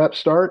before the prep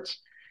starts,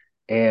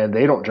 and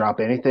they don't drop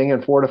anything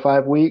in 4 to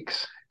 5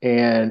 weeks.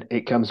 And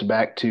it comes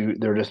back to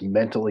they're just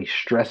mentally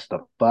stressed the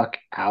fuck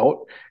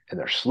out and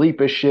their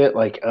sleep is shit.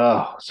 Like,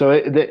 oh,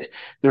 so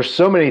there's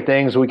so many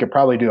things we could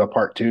probably do a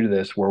part two to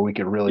this where we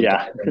could really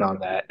dive Yeah. in on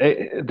that.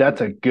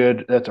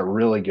 That's a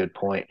really good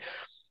point.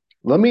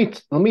 Let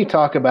me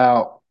talk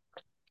about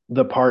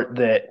the part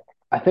that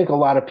I think a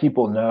lot of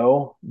people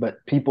know,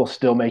 but people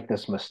still make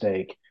this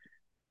mistake.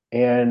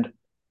 And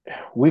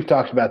we've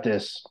talked about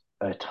this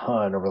a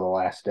ton over the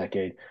last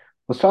decade.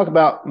 Let's talk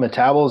about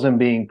metabolism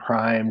being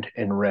primed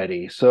and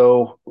ready.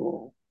 So,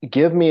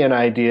 give me an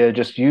idea.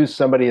 Just use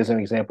somebody as an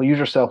example. Use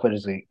yourself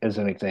as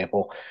an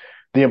example.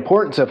 The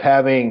importance of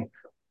having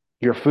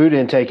your food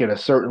intake at a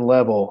certain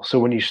level. So,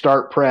 when you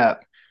start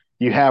prep,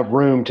 you have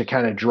room to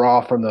kind of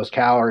draw from those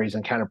calories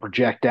and kind of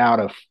project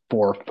out a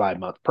 4 or 5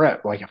 month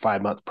prep, like a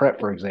 5 month prep,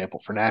 for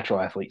example, for natural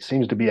athletes,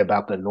 seems to be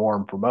about the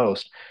norm for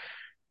most.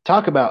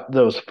 Talk about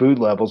those food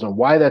levels and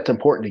why that's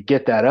important to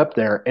get that up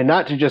there and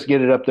not to just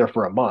get it up there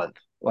for a month.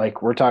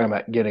 Like we're talking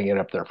about getting it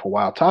up there for a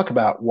while. Talk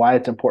about why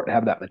it's important to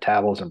have that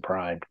metabolism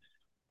primed.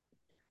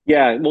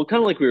 Yeah, well,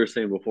 kind of like we were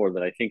saying before,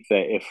 that I think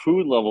that if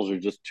food levels are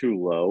just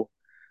too low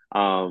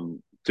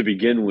to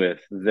begin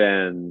with,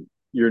 then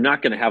you're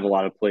not going to have a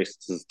lot of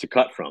places to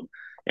cut from.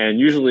 And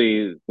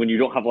usually, when you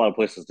don't have a lot of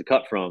places to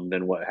cut from,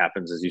 then what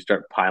happens is you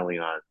start piling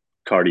on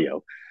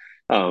cardio.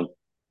 Um,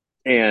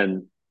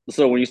 and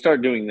so when you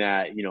start doing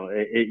that,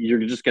 you're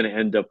just going to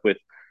end up with,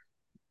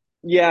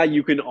 yeah,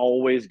 you can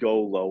always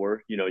go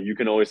lower. You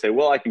can always say,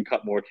 well, I can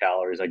cut more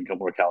calories, I can cut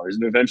more calories.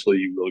 And eventually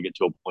you will get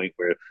to a point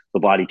where the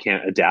body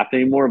can't adapt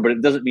anymore, but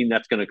it doesn't mean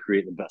that's going to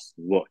create the best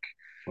look.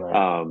 Right.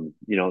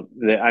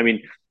 I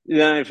mean,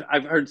 then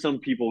I've heard some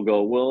people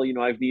go, well,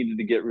 I've needed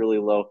to get really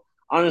low.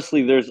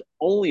 Honestly, there's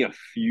only a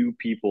few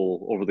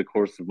people over the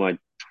course of my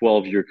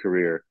 12-year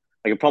career.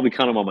 I could probably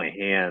count them on my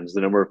hands,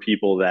 the number of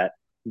people that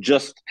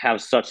just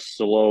have such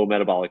slow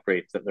metabolic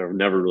rates that they're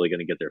never really going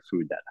to get their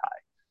food that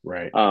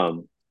Right. high.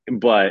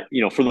 But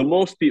for the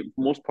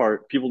most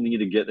part, people need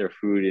to get their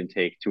food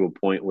intake to a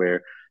point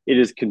where it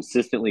is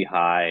consistently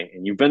high,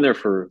 and you've been there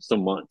for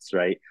some months,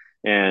 right?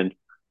 And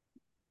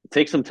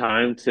take some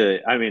time to.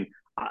 I mean,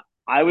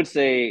 I would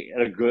say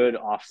at a good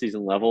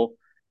off-season level,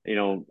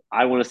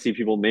 I want to see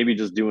people maybe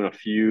just doing a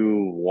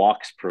few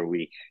walks per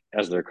week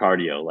as their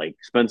cardio. Like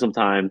spend some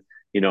time,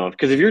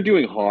 because if you're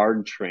doing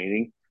hard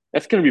training,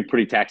 that's going to be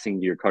pretty taxing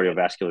to your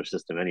cardiovascular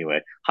system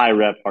anyway. High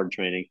rep hard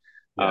training,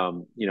 Yeah.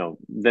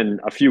 then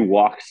a few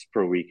walks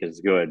per week is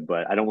good,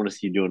 but I don't want to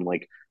see you doing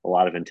like a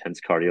lot of intense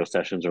cardio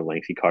sessions or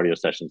lengthy cardio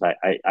sessions.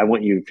 I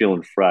want you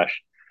feeling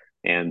fresh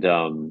and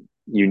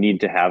you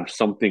need to have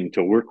something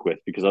to work with,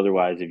 because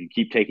otherwise, if you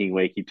keep taking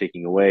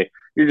away,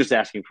 you're just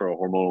asking for a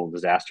hormonal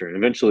disaster. And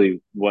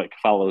eventually, what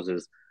follows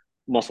is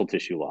muscle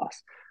tissue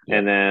loss. Yep.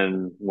 And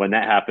then when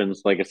that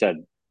happens, like I said,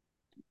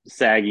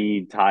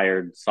 saggy,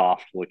 tired,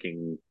 soft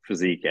looking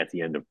physique at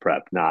the end of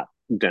prep, not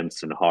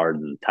dense and hard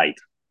and tight.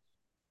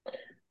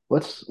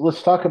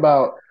 Let's talk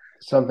about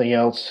something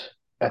else.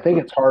 I think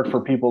it's hard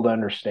for people to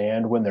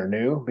understand when they're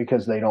new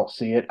because they don't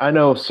see it. I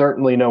know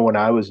certainly know when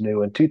I was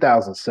new in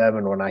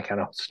 2007 when I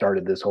kind of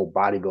started this whole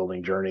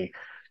bodybuilding journey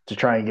to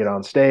try and get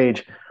on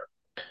stage.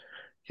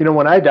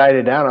 When I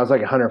dieted down, I was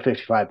like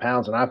 155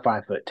 pounds and I'm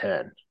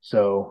 5'10".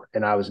 So,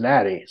 and I was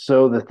natty.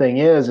 So the thing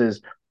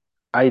is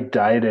I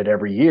dieted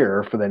every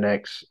year for the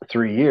next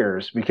 3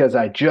 years because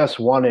I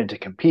just wanted to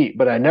compete,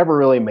 but I never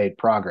really made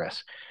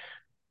progress.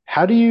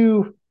 How do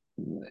you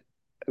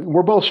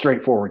we're both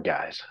straightforward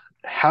guys.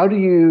 How do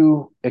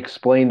you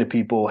explain to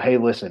people, hey,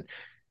 listen,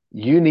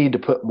 you need to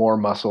put more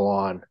muscle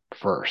on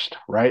first,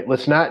 right?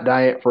 Let's not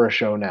diet for a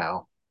show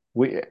now.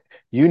 We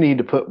You need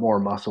to put more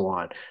muscle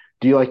on.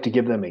 Do you like to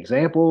give them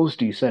examples?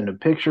 Do you send them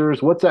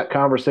pictures? What's that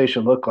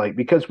conversation look like?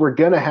 Because we're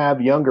going to have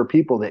younger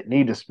people that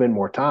need to spend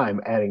more time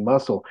adding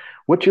muscle.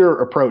 What's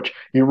your approach?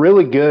 You're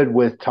really good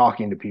with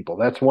talking to people.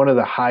 That's one of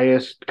the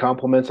highest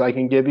compliments I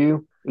can give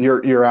you.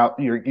 You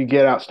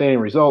get outstanding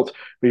results,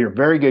 but you're a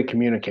very good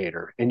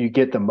communicator and you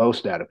get the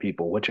most out of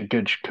people, which a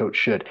good coach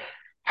should.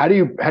 How do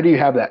you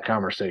have that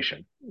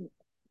conversation?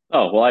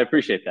 Oh, well, I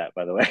appreciate that,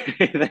 by the way.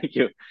 Thank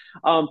you.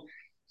 Um,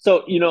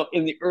 so,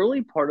 in the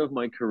early part of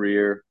my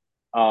career,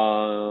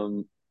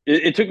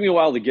 it took me a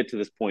while to get to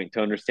this point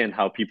to understand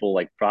how people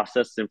like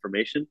process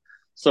information.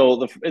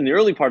 So, in the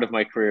early part of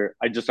my career,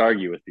 I just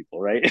argue with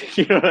people, right?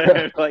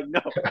 Like,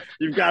 no,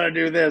 you've got to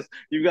do this,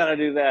 you've got to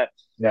do that.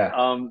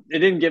 Yeah. It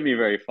didn't get me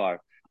very far.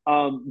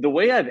 The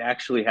way I've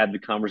actually had the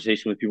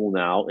conversation with people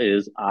now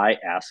is I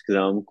ask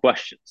them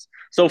questions.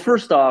 So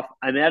first off,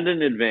 I'm at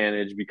an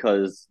advantage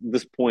because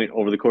this point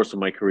over the course of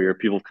my career,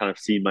 people have kind of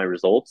seen my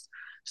results.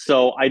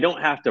 So I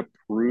don't have to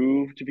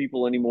prove to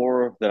people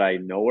anymore that I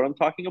know what I'm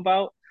talking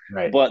about.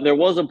 Right. But there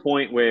was a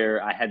point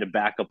where I had to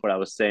back up what I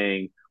was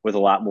saying with a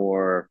lot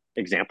more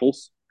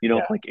examples,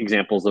 Yeah. like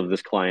examples of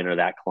this client or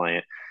that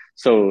client.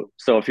 So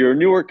if you're a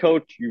newer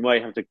coach, you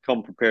might have to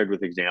come prepared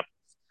with examples.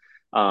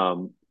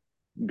 Um,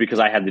 because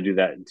I had to do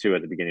that too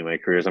at the beginning of my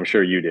career, as I'm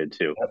sure you did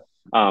too. Yep.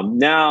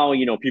 Now,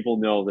 people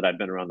know that I've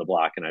been around the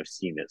block and I've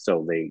seen it,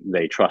 so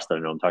they trust that I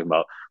know what I'm talking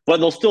about. But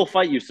they'll still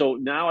fight you. So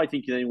now I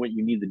think then what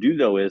you need to do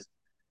though is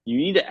you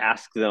need to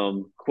ask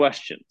them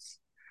questions,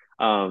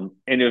 and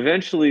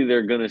eventually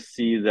they're going to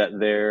see that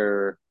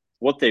they're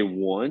what they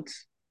want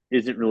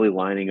isn't really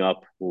lining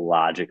up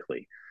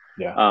logically.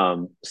 Yeah.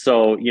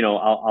 So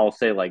I'll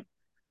say like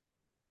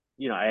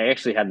I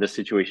actually had this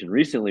situation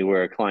recently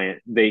where a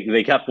client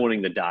they kept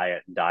wanting to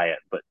diet,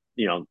 but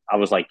I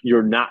was like,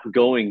 you're not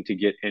going to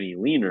get any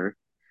leaner.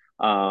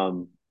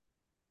 Um,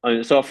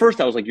 and so at first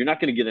I was like, you're not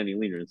going to get any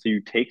leaner, and so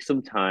you take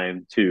some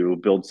time to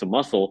build some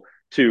muscle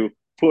to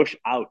push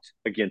out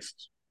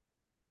against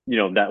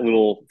that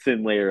little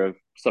thin layer of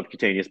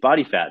subcutaneous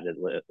body fat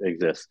that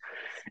exists,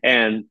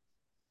 and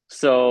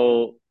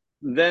so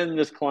then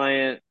this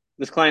client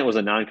was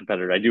a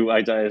non-competitor.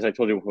 As I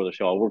told you before the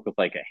show, I work with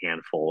like a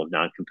handful of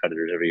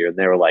non-competitors every year, and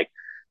they were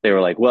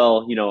like,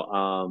 well,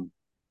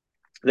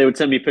 they would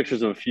send me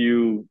pictures of a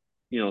few,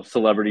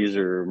 celebrities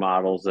or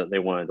models that they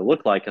wanted to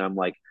look like, and I'm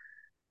like,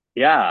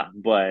 yeah,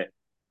 but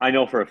I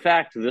know for a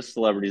fact this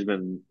celebrity's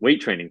been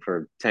weight training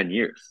for 10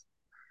 years.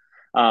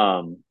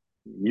 Um,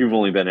 you've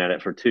only been at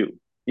it for two.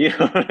 You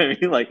know what I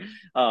mean? Like,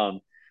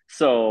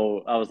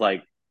 so I was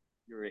like,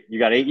 you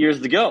got 8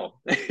 years to go.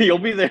 You'll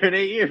be there in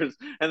 8 years.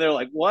 And they're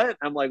like, what?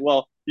 I'm like,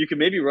 well, you can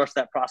maybe rush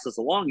that process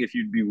along if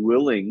you'd be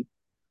willing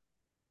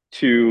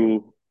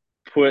to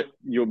put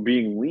your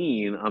being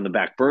lean on the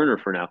back burner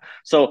for now.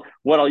 So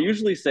what I'll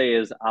usually say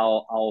is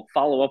I'll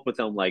follow up with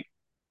them like,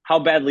 how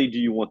badly do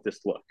you want this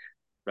look?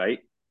 Right.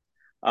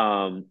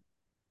 Um,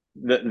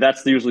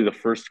 that's usually the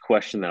first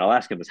question that I'll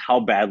ask them is how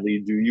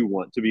badly do you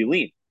want to be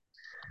lean?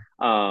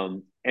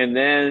 And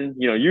then,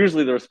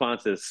 usually the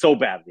response is so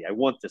badly. I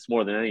want this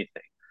more than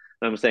anything.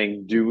 And I'm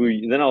saying,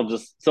 then I'll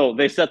just, so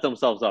they set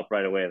themselves up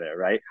right away there,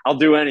 right? I'll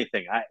do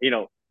anything.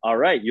 All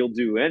right, you'll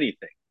do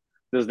anything.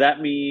 Does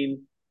that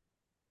mean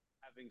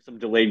having some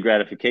delayed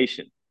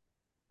gratification?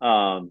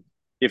 Um,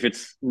 if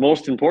it's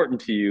most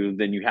important to you,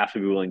 then you have to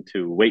be willing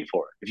to wait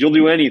for it. If you'll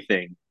do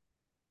anything,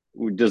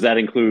 does that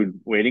include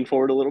waiting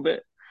for it a little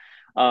bit?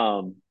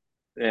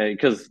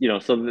 Because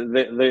so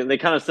they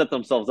kind of set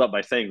themselves up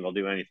by saying they'll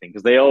do anything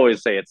because they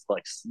always say it's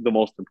like the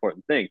most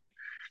important thing.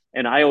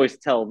 And I always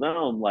tell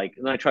them like,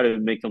 and I try to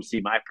make them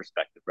see my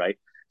perspective, right?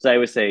 So I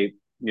always say,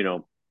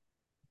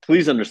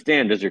 please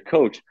understand as your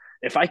coach,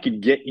 if I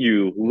could get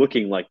you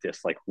looking like this,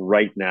 like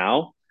right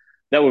now,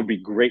 that would be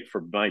great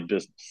for my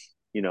business.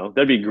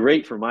 That'd be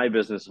great for my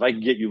business if I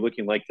could get you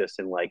looking like this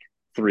in like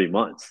 3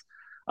 months.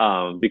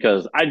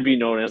 Because I'd be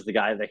known as the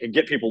guy that could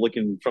get people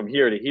looking from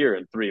here to here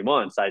in 3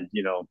 months. I'd,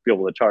 be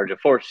able to charge a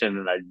fortune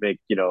and I'd make,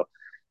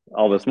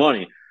 all this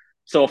money.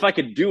 So if I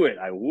could do it,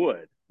 I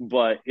would,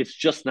 but it's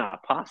just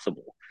not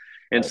possible.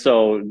 And Right.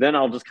 so then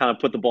I'll just kind of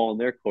put the ball in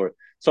their court.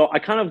 So I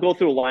kind of go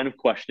through a line of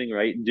questioning,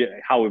 right?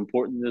 How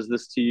important is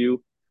this to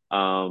you?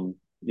 Um,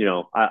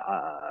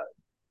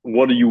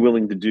 what are you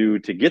willing to do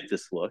to get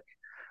this look?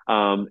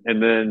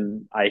 And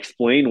then I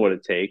explain what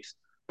it takes.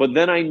 But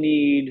then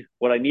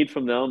what I need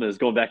from them is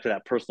going back to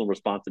that personal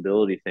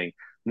responsibility thing.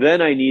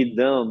 Then I need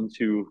them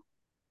to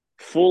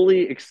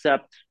fully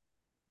accept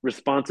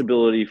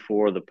responsibility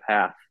for the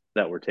path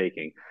that we're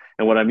taking.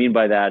 And what I mean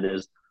by that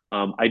is,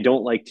 I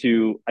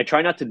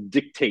try not to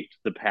dictate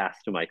the path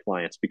to my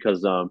clients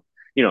because,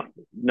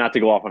 not to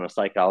go off on a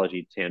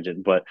psychology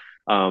tangent, but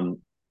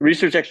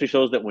research actually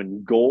shows that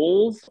when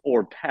goals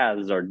or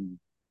paths are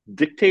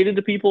dictated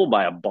to people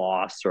by a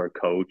boss or a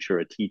coach or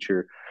a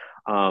teacher,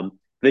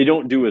 they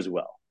don't do as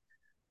well.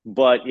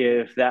 But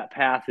if that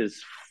path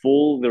is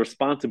the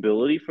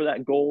responsibility for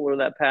that goal or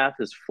that path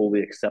is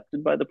fully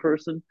accepted by the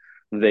person,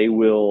 they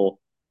will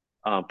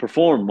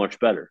perform much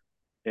better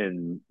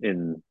in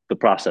the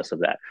process of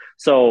that.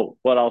 So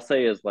what I'll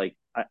say is like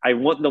I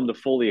want them to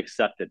fully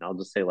accept it. And I'll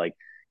just say like,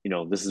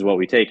 this is what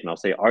we take, and I'll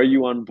say, are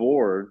you on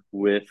board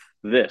with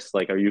this?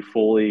 Like, are you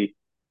fully,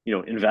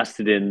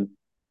 invested in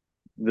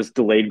this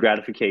delayed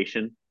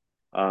gratification?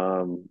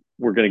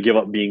 We're going to give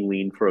up being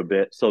lean for a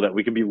bit so that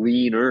we can be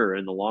leaner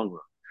in the long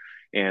run.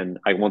 And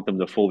I want them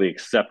to fully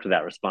accept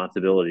that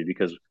responsibility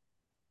because,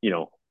 you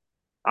know,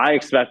 I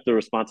expect the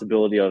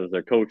responsibility of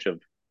their coach of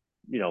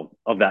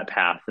that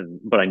path,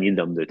 but I need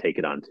them to take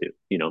it on too.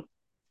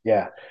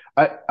 Yeah,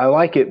 I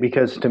like it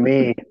because to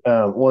me,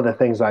 one of the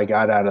things I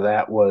got out of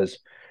that was,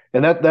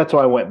 and that's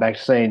why I went back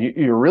to saying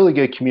you're a really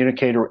good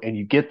communicator and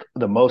you get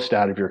the most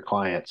out of your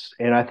clients.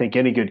 And I think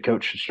any good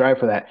coach should strive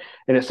for that.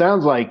 And it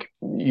sounds like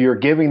you're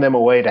giving them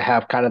a way to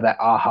have kind of that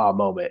aha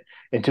moment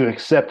and to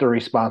accept the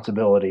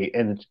responsibility.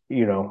 And,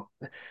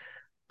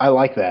 I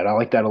like that. I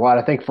like that a lot.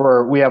 I think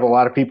we have a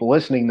lot of people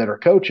listening that are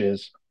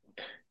coaches,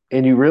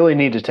 and you really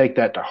need to take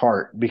that to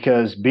heart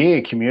because being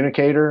a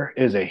communicator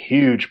is a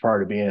huge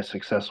part of being a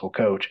successful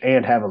coach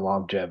and having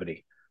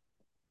longevity.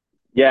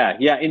 Yeah,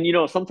 yeah,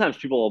 and sometimes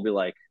people will be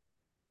like,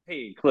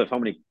 "Hey, Cliff, how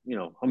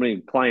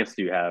many clients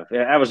do you have?"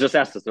 I was just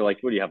asked this. They're like,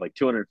 "What do you have? Like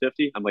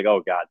 250?" I'm like,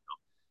 "Oh God."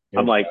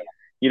 I'm Yep. like,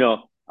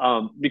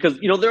 because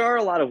there are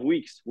a lot of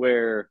weeks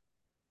where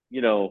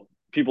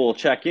people will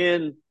check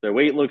in, their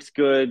weight looks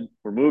good,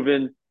 we're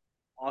moving,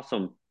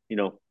 awesome.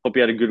 Hope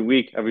you had a good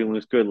week. Everything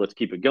looks good. Let's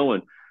keep it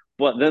going.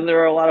 But then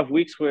there are a lot of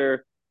weeks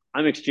where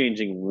I'm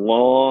exchanging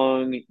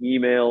long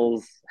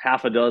emails,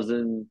 half a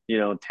dozen,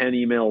 10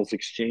 emails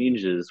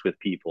exchanges with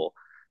people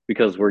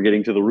because we're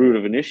getting to the root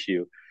of an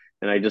issue.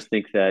 And I just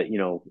think that,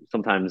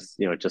 sometimes,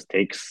 it just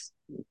takes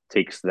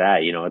that,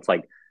 it's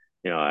like,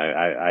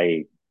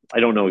 I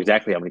don't know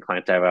exactly how many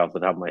clients I have off the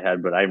top of my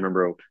head, but I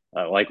remember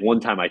like one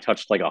time I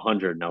touched like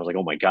 100 and I was like,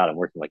 oh my God, I'm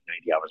working like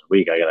 90 hours a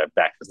week. I got to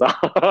back this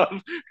up.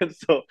 And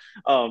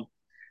um,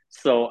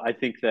 so I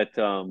think that,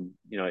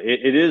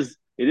 it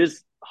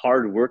is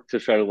hard work to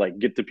try to like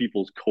get to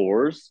people's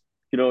cores,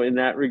 in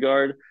that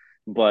regard.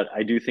 But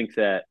I do think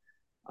that,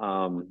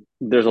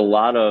 there's a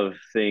lot of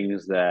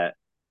things that,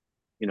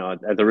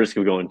 at the risk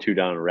of going too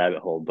down a rabbit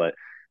hole, but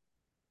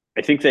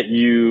I think that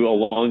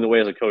along the way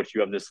as a coach, you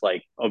have this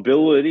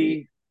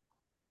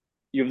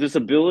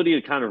ability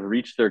to kind of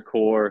reach their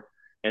core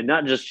and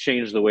not just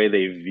change the way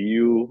they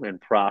view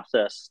and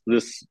process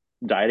this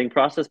dieting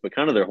process, but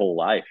kind of their whole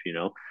life.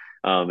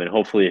 And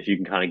hopefully, if you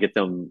can kind of get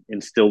them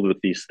instilled with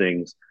these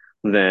things,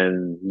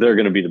 then they're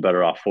going to be the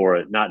better off for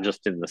it, not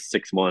just in the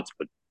 6 months,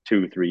 but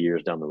 2, 3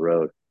 years down the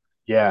road.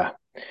 Yeah.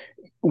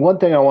 One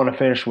thing I want to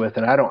finish with,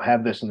 and I don't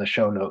have this in the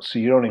show notes, so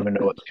you don't even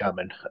know what's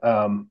coming.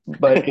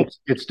 But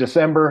it's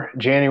December,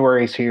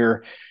 January's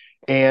here,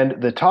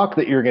 and the talk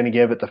that you're going to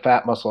give at the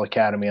Fat Muscle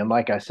Academy, and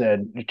like I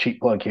said,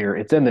 cheap plug here,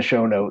 it's in the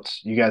show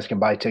notes. You guys can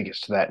buy tickets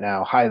to that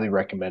now. Highly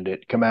recommend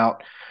it. Come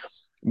out,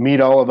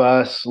 meet all of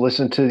us,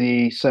 listen to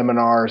the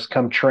seminars,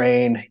 come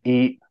train,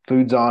 eat.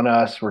 Food's on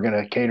us. We're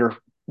going to cater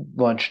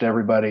lunch to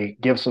everybody,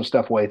 give some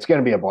stuff away. It's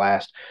going to be a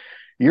blast.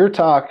 Your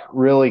talk,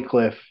 really,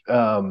 Cliff,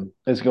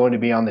 is going to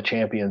be on the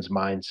champion's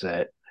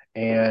mindset.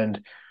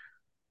 And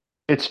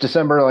it's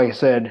December, like I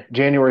said,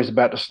 January is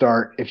about to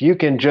start. If you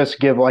can just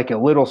give like a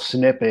little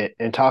snippet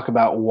and talk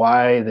about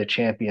why the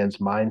champion's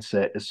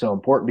mindset is so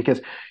important,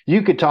 because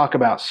you could talk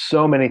about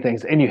so many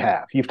things, and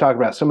you've talked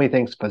about so many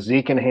things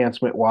physique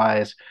enhancement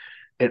wise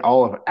at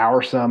all of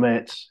our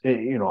summits,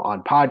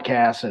 on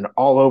podcasts and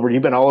all over.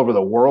 You've been all over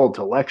the world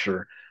to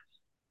lecture.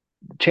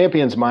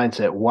 Champion's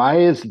mindset. Why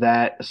is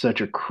that such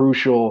a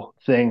crucial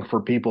thing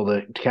for people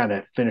to kind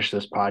of finish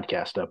this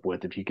podcast up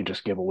with? If you could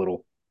just give a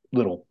little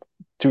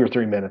 2 or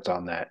 3 minutes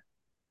on that.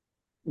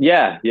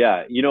 Yeah,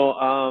 yeah.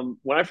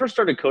 When I first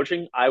started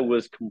coaching, I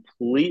was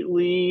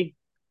completely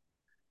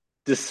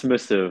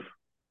dismissive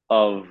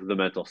of the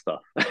mental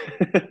stuff.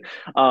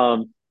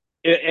 um,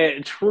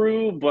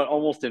 true, but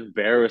almost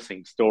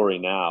embarrassing story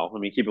now. I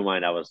mean, keep in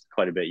mind, I was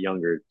quite a bit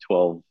younger,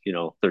 12,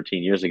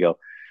 13 years ago.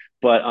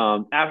 But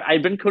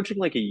I'd been coaching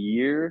like a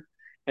year,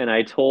 And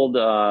I told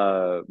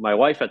my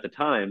wife at the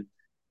time,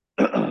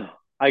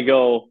 I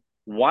go,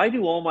 why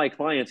do all my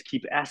clients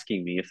keep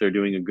asking me if they're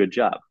doing a good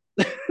job?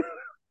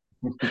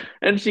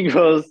 And she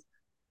goes,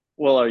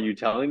 well, are you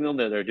telling them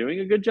that they're doing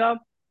a good job?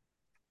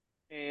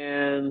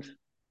 And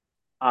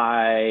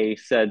I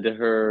said to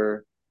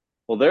her,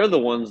 well, they're the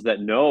ones that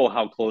know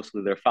how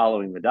closely they're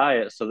following the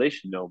diet, so they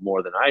should know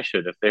more than I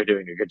should if they're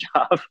doing a good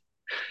job.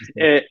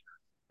 it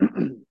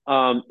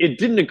it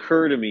didn't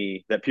occur to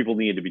me that people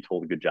needed to be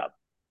told a good job.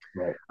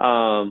 Right.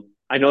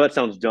 I know that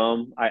sounds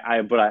dumb.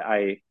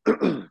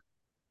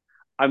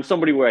 I'm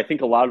somebody where I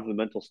think a lot of the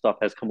mental stuff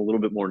has come a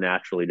little bit more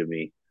naturally to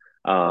me,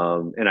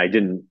 and I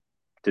didn't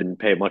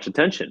pay much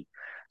attention.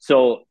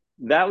 So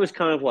that was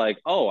kind of like,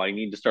 oh, I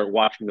need to start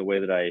watching the way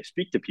that I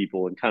speak to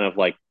people and kind of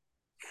like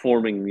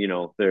forming,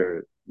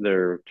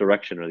 their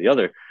direction or the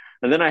other.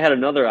 And then I had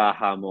another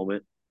aha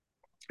moment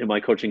in my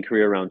coaching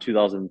career around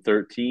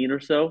 2013 or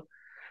so.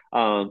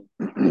 Um,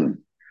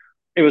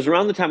 it was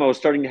around the time I was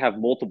starting to have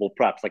multiple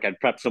preps. Like I'd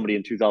prep somebody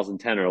in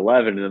 2010 or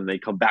 11, and then they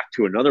come back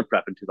to another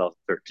prep in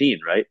 2013,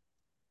 right?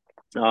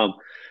 Um,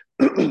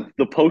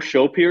 the post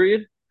show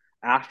period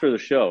after the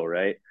show,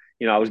 right?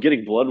 I was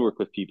getting blood work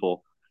with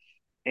people,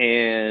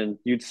 and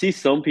you'd see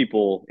some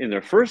people in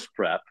their first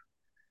prep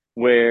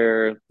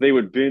where they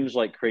would binge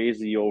like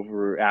crazy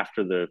over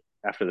after the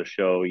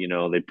show.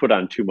 They put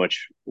on too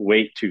much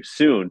weight too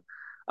soon,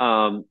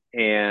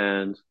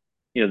 and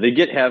they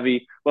get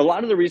heavy. But a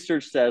lot of the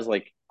research says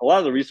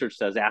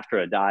after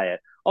a diet,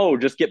 oh,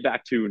 just get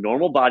back to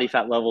normal body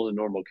fat levels and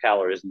normal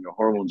calories, and your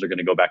hormones are going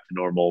to go back to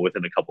normal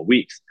within a couple of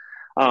weeks.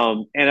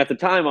 And at the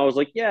time, I was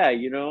like, yeah,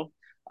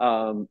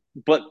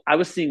 but I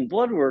was seeing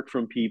blood work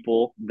from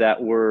people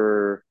that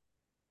were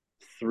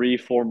 3,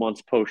 4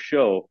 months post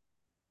show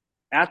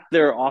at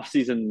their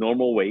off-season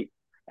normal weight,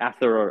 at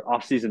their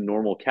off-season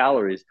normal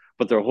calories,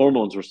 but their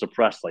hormones were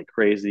suppressed like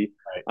crazy.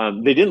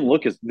 Right. They didn't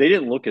look as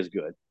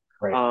good.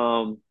 Right.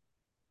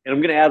 And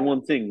I'm going to add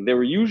one thing: they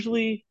were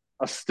usually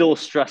still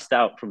stressed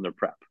out from their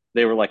prep.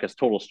 They were like a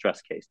total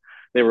stress case.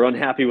 They were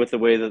unhappy with the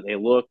way that they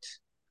looked.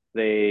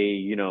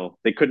 They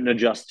couldn't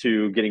adjust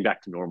to getting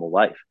back to normal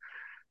life.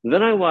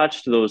 Then I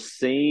watched those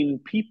same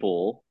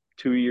people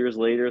 2 years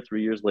later,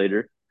 3 years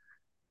later,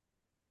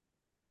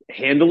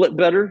 handle it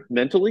better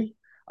mentally.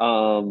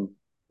 Um,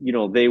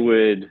 they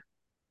were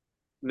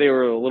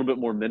a little bit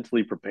more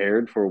mentally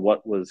prepared for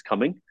what was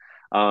coming.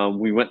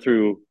 We went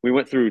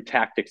through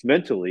tactics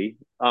mentally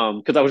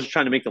because I was just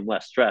trying to make them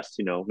less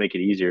stressed, make it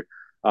easier.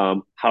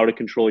 How to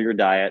control your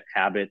diet,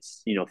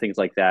 habits, things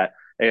like that,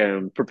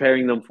 and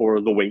preparing them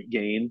for the weight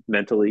gain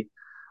mentally.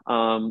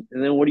 And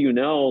then what do you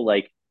know?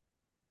 Like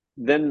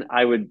then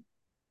I would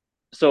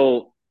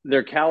so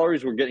their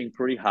calories were getting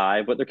pretty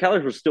high, but their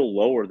calories were still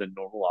lower than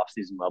normal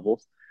off-season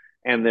levels,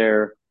 and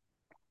their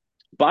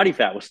body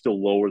fat was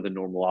still lower than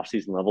normal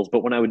off-season levels.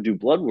 But when I would do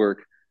blood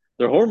work,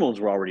 their hormones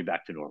were already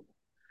back to normal.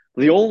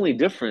 The only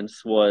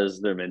difference was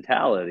their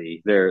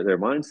mentality, their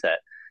mindset.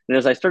 And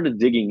as I started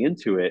digging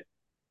into it,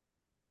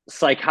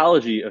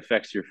 psychology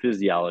affects your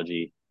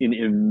physiology in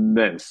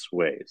immense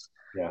ways.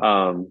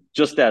 Yeah.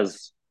 Just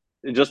as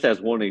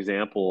one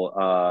example,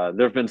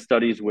 there have been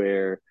studies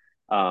where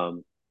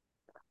um,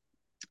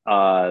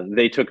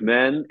 they took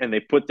men and they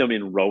put them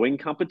in rowing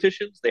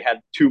competitions. They had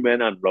two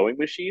men on rowing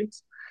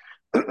machines,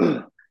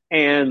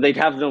 and they'd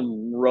have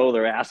them row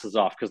their asses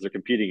off because they're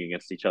competing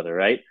against each other,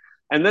 right?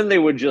 And then they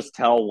would just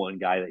tell one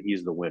guy that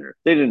he's the winner.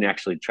 They didn't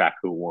actually track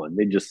who won.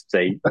 They'd just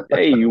say,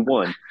 "Hey, you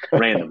won,"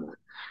 randomly.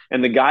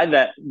 And the guy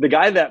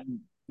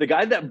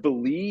that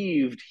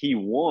believed he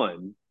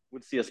won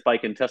would see a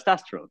spike in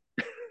testosterone.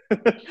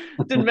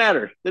 Didn't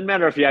matter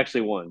if he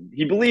actually won.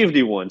 He believed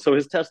he won, so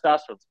his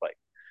testosterone spiked.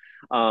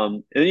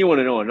 And then you want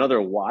to know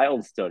another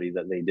wild study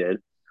that they did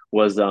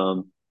was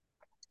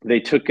they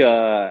took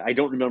I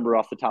don't remember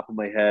off the top of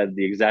my head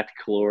the exact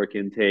caloric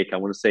intake. I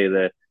want to say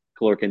the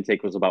caloric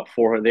intake was about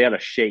 400. They had a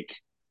shake.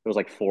 It was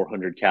like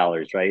 400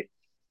 calories, right?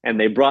 And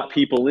they brought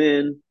people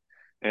in,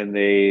 and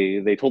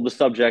they told the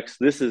subjects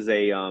this is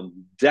a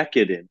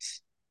decadent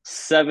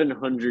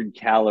 700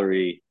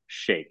 calorie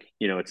shake.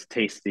 It's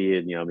tasty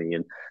and yummy,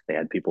 and they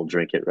had people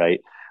drink it,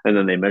 right? And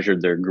then they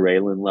measured their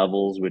ghrelin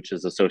levels, which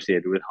is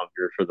associated with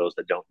hunger for those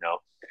that don't know.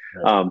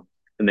 Right.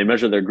 And they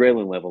measured their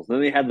ghrelin levels.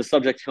 Then they had the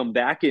subjects come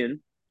back in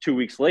 2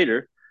 weeks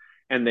later,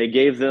 and they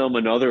gave them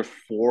another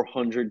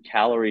 400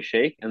 calorie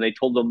shake, and they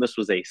told them this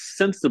was a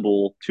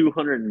sensible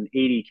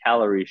 280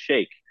 calorie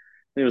shake.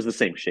 It was the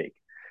same shake.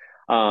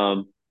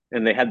 Um,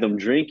 and they had them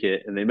drink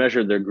it, and they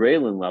measured their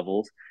ghrelin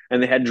levels,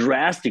 and they had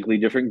drastically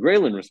different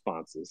ghrelin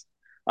responses.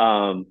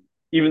 Um,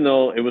 Even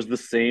though it was the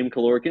same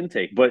caloric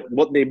intake, but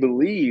what they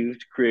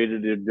believed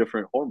created a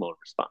different hormone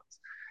response.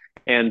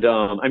 And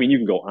I mean, you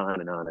can go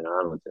on and on and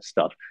on with this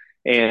stuff.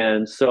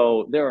 And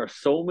so there are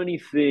so many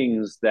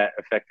things that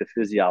affect the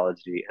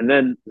physiology, and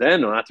then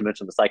not to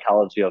mention the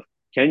psychology of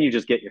can you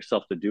just get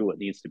yourself to do what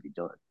needs to be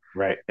done.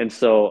 Right. And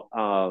so,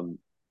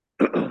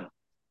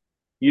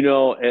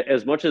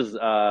 as much as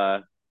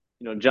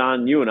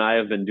John, you and I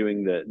have been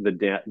doing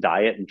the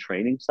diet and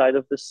training side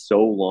of this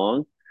so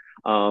long,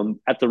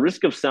 At the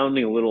risk of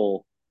sounding a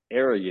little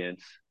arrogant,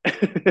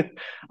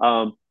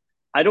 um,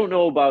 I don't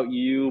know about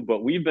you,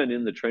 but we've been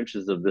in the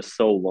trenches of this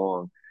so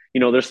long.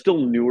 There's still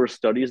newer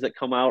studies that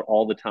come out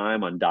all the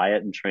time on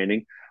diet and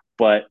training,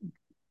 but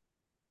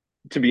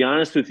to be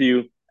honest with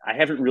you, I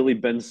haven't really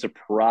been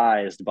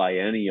surprised by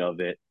any of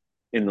it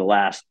in the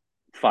last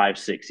 5,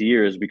 6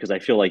 years, because I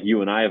feel like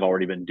you and I have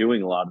already been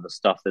doing a lot of the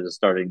stuff that is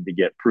starting to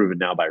get proven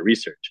now by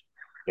research.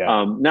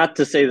 Yeah. Not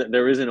to say that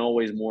there isn't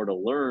always more to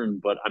learn,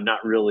 but I'm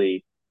not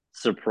really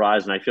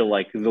surprised. And I feel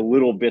like the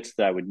little bits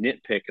that I would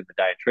nitpick in the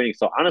diet training.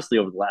 So honestly,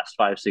 over the last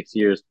 5, 6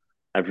 years,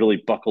 I've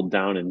really buckled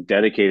down and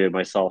dedicated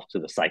myself to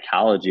the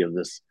psychology of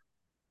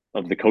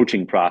the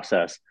coaching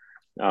process,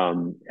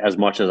 as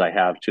much as I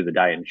have to the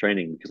diet and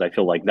training, because I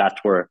feel like that's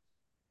where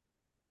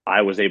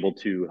I was able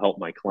to help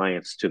my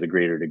clients to the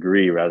greater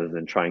degree rather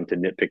than trying to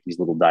nitpick these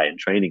little diet and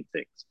training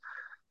things.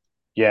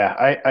 Yeah,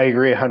 I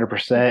agree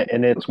 100%.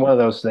 And it's one of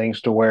those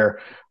things to where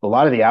a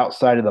lot of the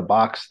outside of the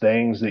box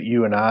things that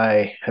you and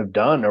I have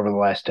done over the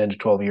last 10 to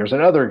 12 years,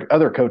 and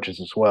other coaches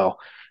as well,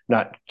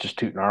 not just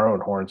tooting our own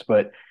horns,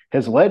 but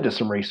has led to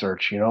some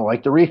research,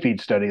 like the refeed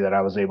study that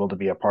I was able to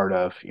be a part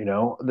of,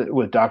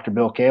 with Dr.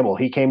 Bill Campbell.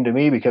 He came to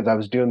me because I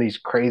was doing these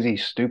crazy,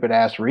 stupid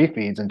ass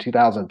refeeds in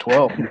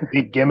 2012,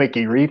 big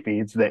gimmicky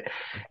refeeds that,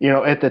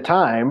 at the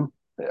time,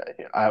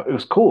 it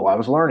was cool. I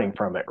was learning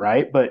from it,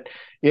 right? But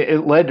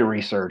it led to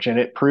research and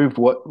it proved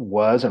what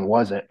was and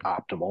wasn't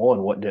optimal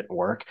and what didn't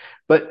work.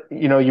 But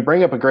you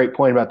bring up a great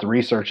point about the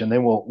research, and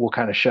then we'll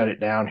kind of shut it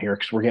down here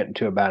because we're getting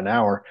to about an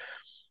hour.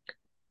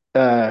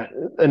 uh,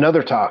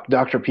 Another talk,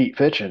 Dr. Pete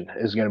Fitchen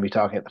is going to be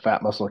talking at the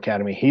Fat Muscle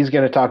Academy. He's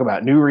going to talk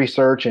about new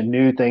research and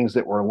new things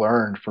that were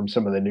learned from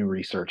some of the new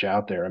research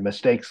out there and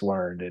mistakes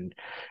learned. And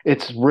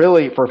it's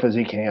really for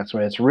physique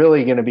enhancement. It's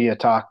really going to be a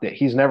talk that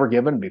he's never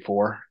given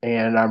before.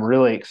 And I'm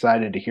really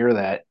excited to hear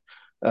that,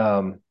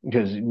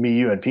 because me,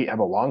 you, and Pete have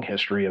a long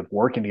history of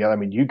working together. I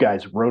mean, you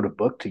guys wrote a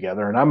book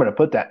together, and I'm going to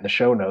put that in the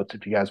show notes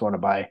if you guys want to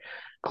buy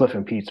Cliff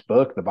and Pete's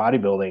book, the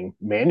bodybuilding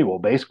manual.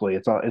 Basically,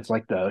 it's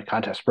like the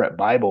contest prep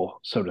Bible,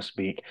 so to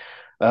speak.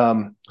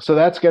 So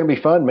that's going to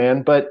be fun,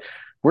 man. But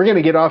we're going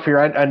to get off here.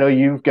 I know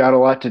you've got a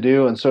lot to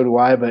do, and so do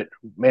I. But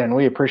man,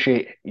 we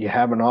appreciate you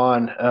having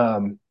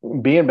on,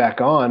 being back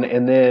on,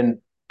 and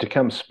then to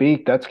come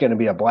speak. That's going to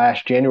be a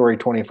blast. January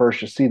 21st.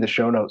 Just see the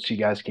show notes. So you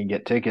guys can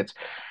get tickets.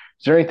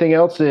 Is there anything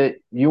else that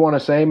you want to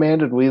say, man?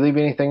 Did we leave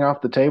anything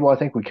off the table? I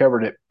think we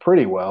covered it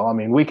pretty well. I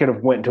mean, we could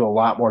have went into a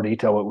lot more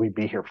detail, but we'd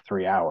be here for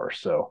 3 hours.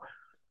 So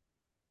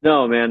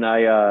No, man,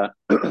 I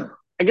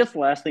guess the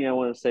last thing I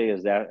want to say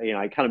is that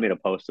I kind of made a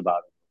post about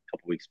it a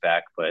couple weeks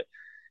back, but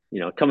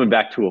coming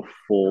back to a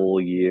full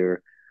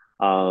year,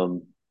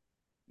 um,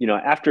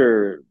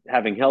 after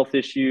having health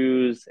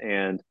issues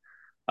and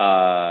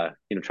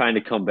trying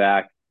to come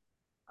back,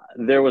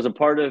 there was a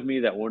part of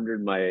me that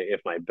wondered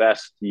if my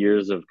best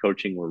years of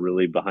coaching were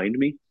really behind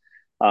me.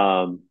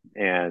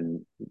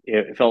 And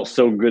it felt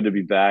so good to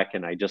be back.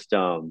 And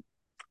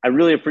I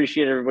really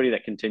appreciate everybody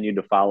that continued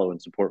to follow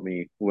and support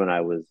me when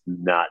I was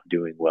not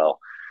doing well.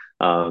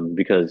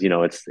 Because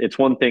it's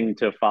one thing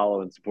to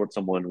follow and support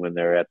someone when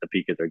they're at the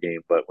peak of their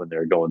game, but when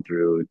they're going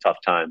through tough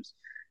times,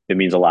 it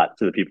means a lot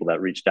to the people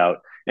that reached out,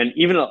 and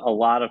even a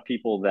lot of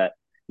people that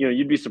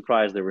you'd be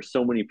surprised. There were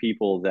so many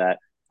people that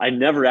I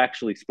never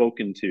actually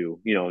spoken to.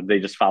 They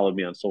just followed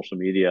me on social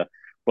media.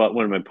 But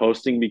when my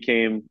posting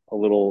became a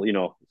little,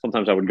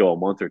 sometimes I would go a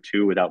month or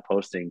two without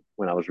posting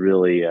when I was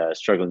really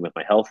struggling with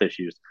my health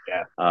issues.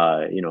 yeah.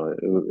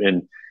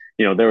 And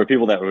there were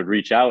people that would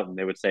reach out and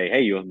they would say,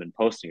 "Hey, you haven't been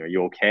posting. Are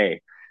you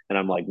okay?" And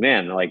I'm like,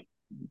 man, like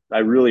I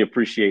really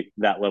appreciate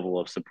that level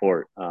of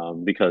support,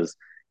 because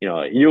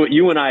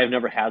you and I have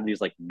never had these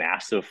like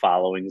massive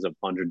followings of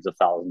hundreds of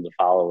thousands of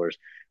followers,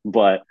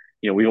 but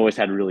we've always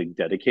had really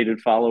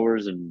dedicated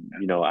followers, and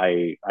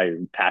I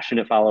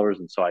passionate followers,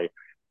 and so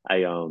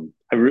I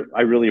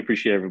really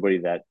appreciate everybody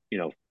that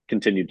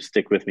continued to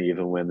stick with me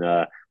even when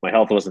my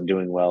health wasn't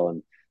doing well,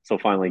 and so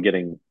finally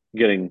getting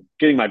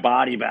my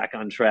body back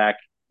on track,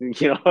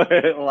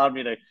 it allowed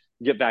me to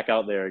get back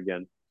out there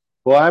again.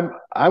 Well,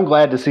 I'm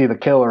glad to see the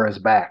killer is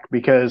back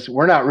because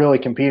we're not really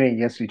competing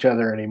against each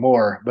other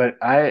anymore. But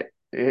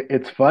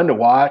it's fun to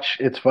watch.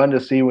 It's fun to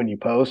see when you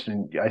post,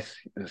 and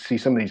see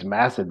some of these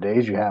massive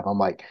days you have. I'm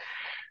like,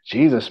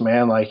 Jesus,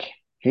 man, like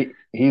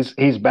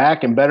he's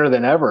back and better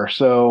than ever.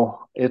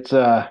 So it's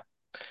going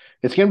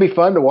to be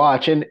fun to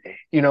watch. And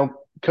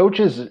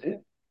coaches,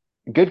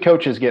 good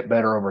coaches get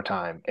better over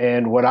time.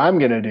 And what I'm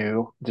going to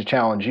do to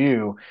challenge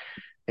you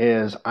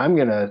is I'm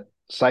going to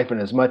siphon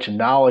as much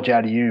knowledge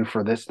out of you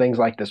for things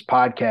like this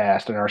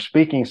podcast and our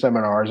speaking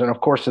seminars, and of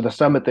course to the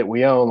summit that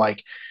we own.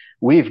 Like,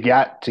 we've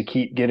got to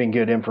keep getting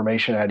good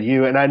information out of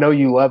you, and I know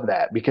you love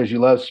that because you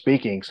love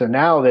speaking. So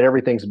now that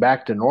everything's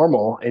back to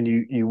normal and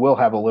you will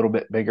have a little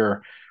bit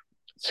bigger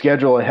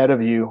schedule ahead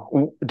of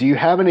you, do you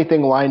have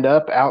anything lined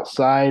up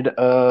outside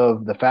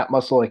of the Fat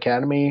Muscle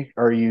Academy?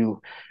 Are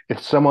you,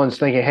 if someone's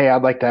thinking, hey,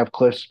 I'd like to have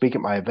Cliff speak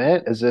at my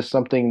event, is this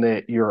something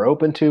that you're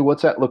open to?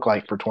 What's that look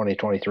like for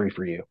 2023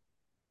 for you?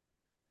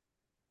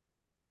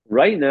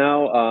 Right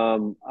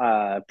now,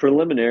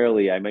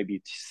 preliminarily, I might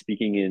be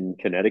speaking in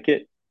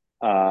Connecticut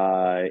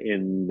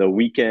in the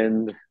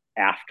weekend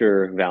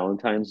after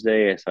Valentine's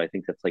Day. So I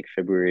think that's like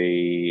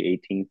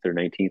February 18th or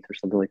 19th or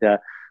something like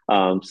that.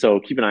 So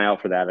keep an eye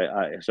out for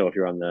that. So if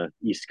you're on the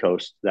East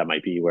Coast, that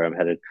might be where I'm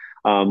headed.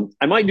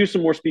 I might do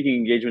some more speaking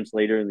engagements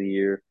later in the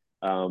year,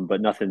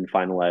 but nothing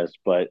finalized.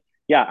 But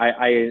yeah,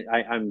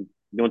 I'm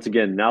once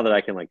again, now that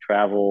I can like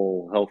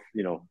travel, health,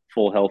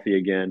 full healthy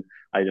again.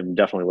 I am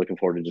definitely looking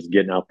forward to just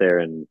getting out there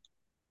and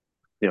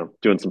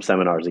doing some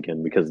seminars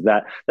again, because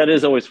that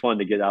is always fun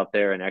to get out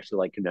there and actually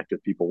like connect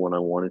with people one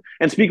on one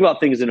and speak about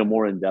things in a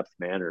more in depth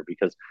manner.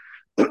 Because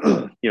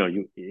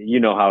you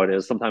know how it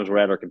is. Sometimes we're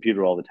at our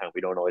computer all the time.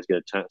 We don't always get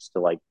a chance to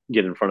like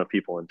get in front of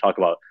people and talk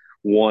about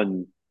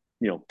one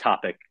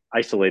topic,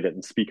 isolate it,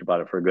 and speak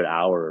about it for a good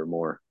hour or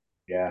more.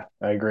 Yeah,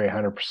 I agree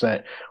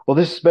 100%. Well,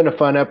 this has been a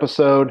fun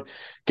episode.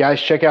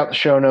 Guys, check out the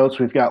show notes.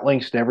 We've got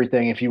links to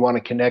everything. If you want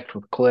to connect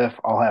with Cliff,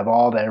 I'll have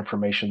all that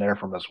information there,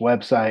 from his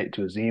website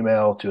to his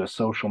email to his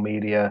social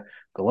media,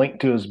 the link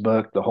to his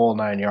book, the whole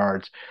nine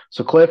yards.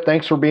 So, Cliff,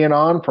 thanks for being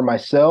on. For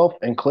myself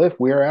and Cliff,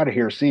 we are out of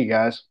here. See you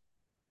guys.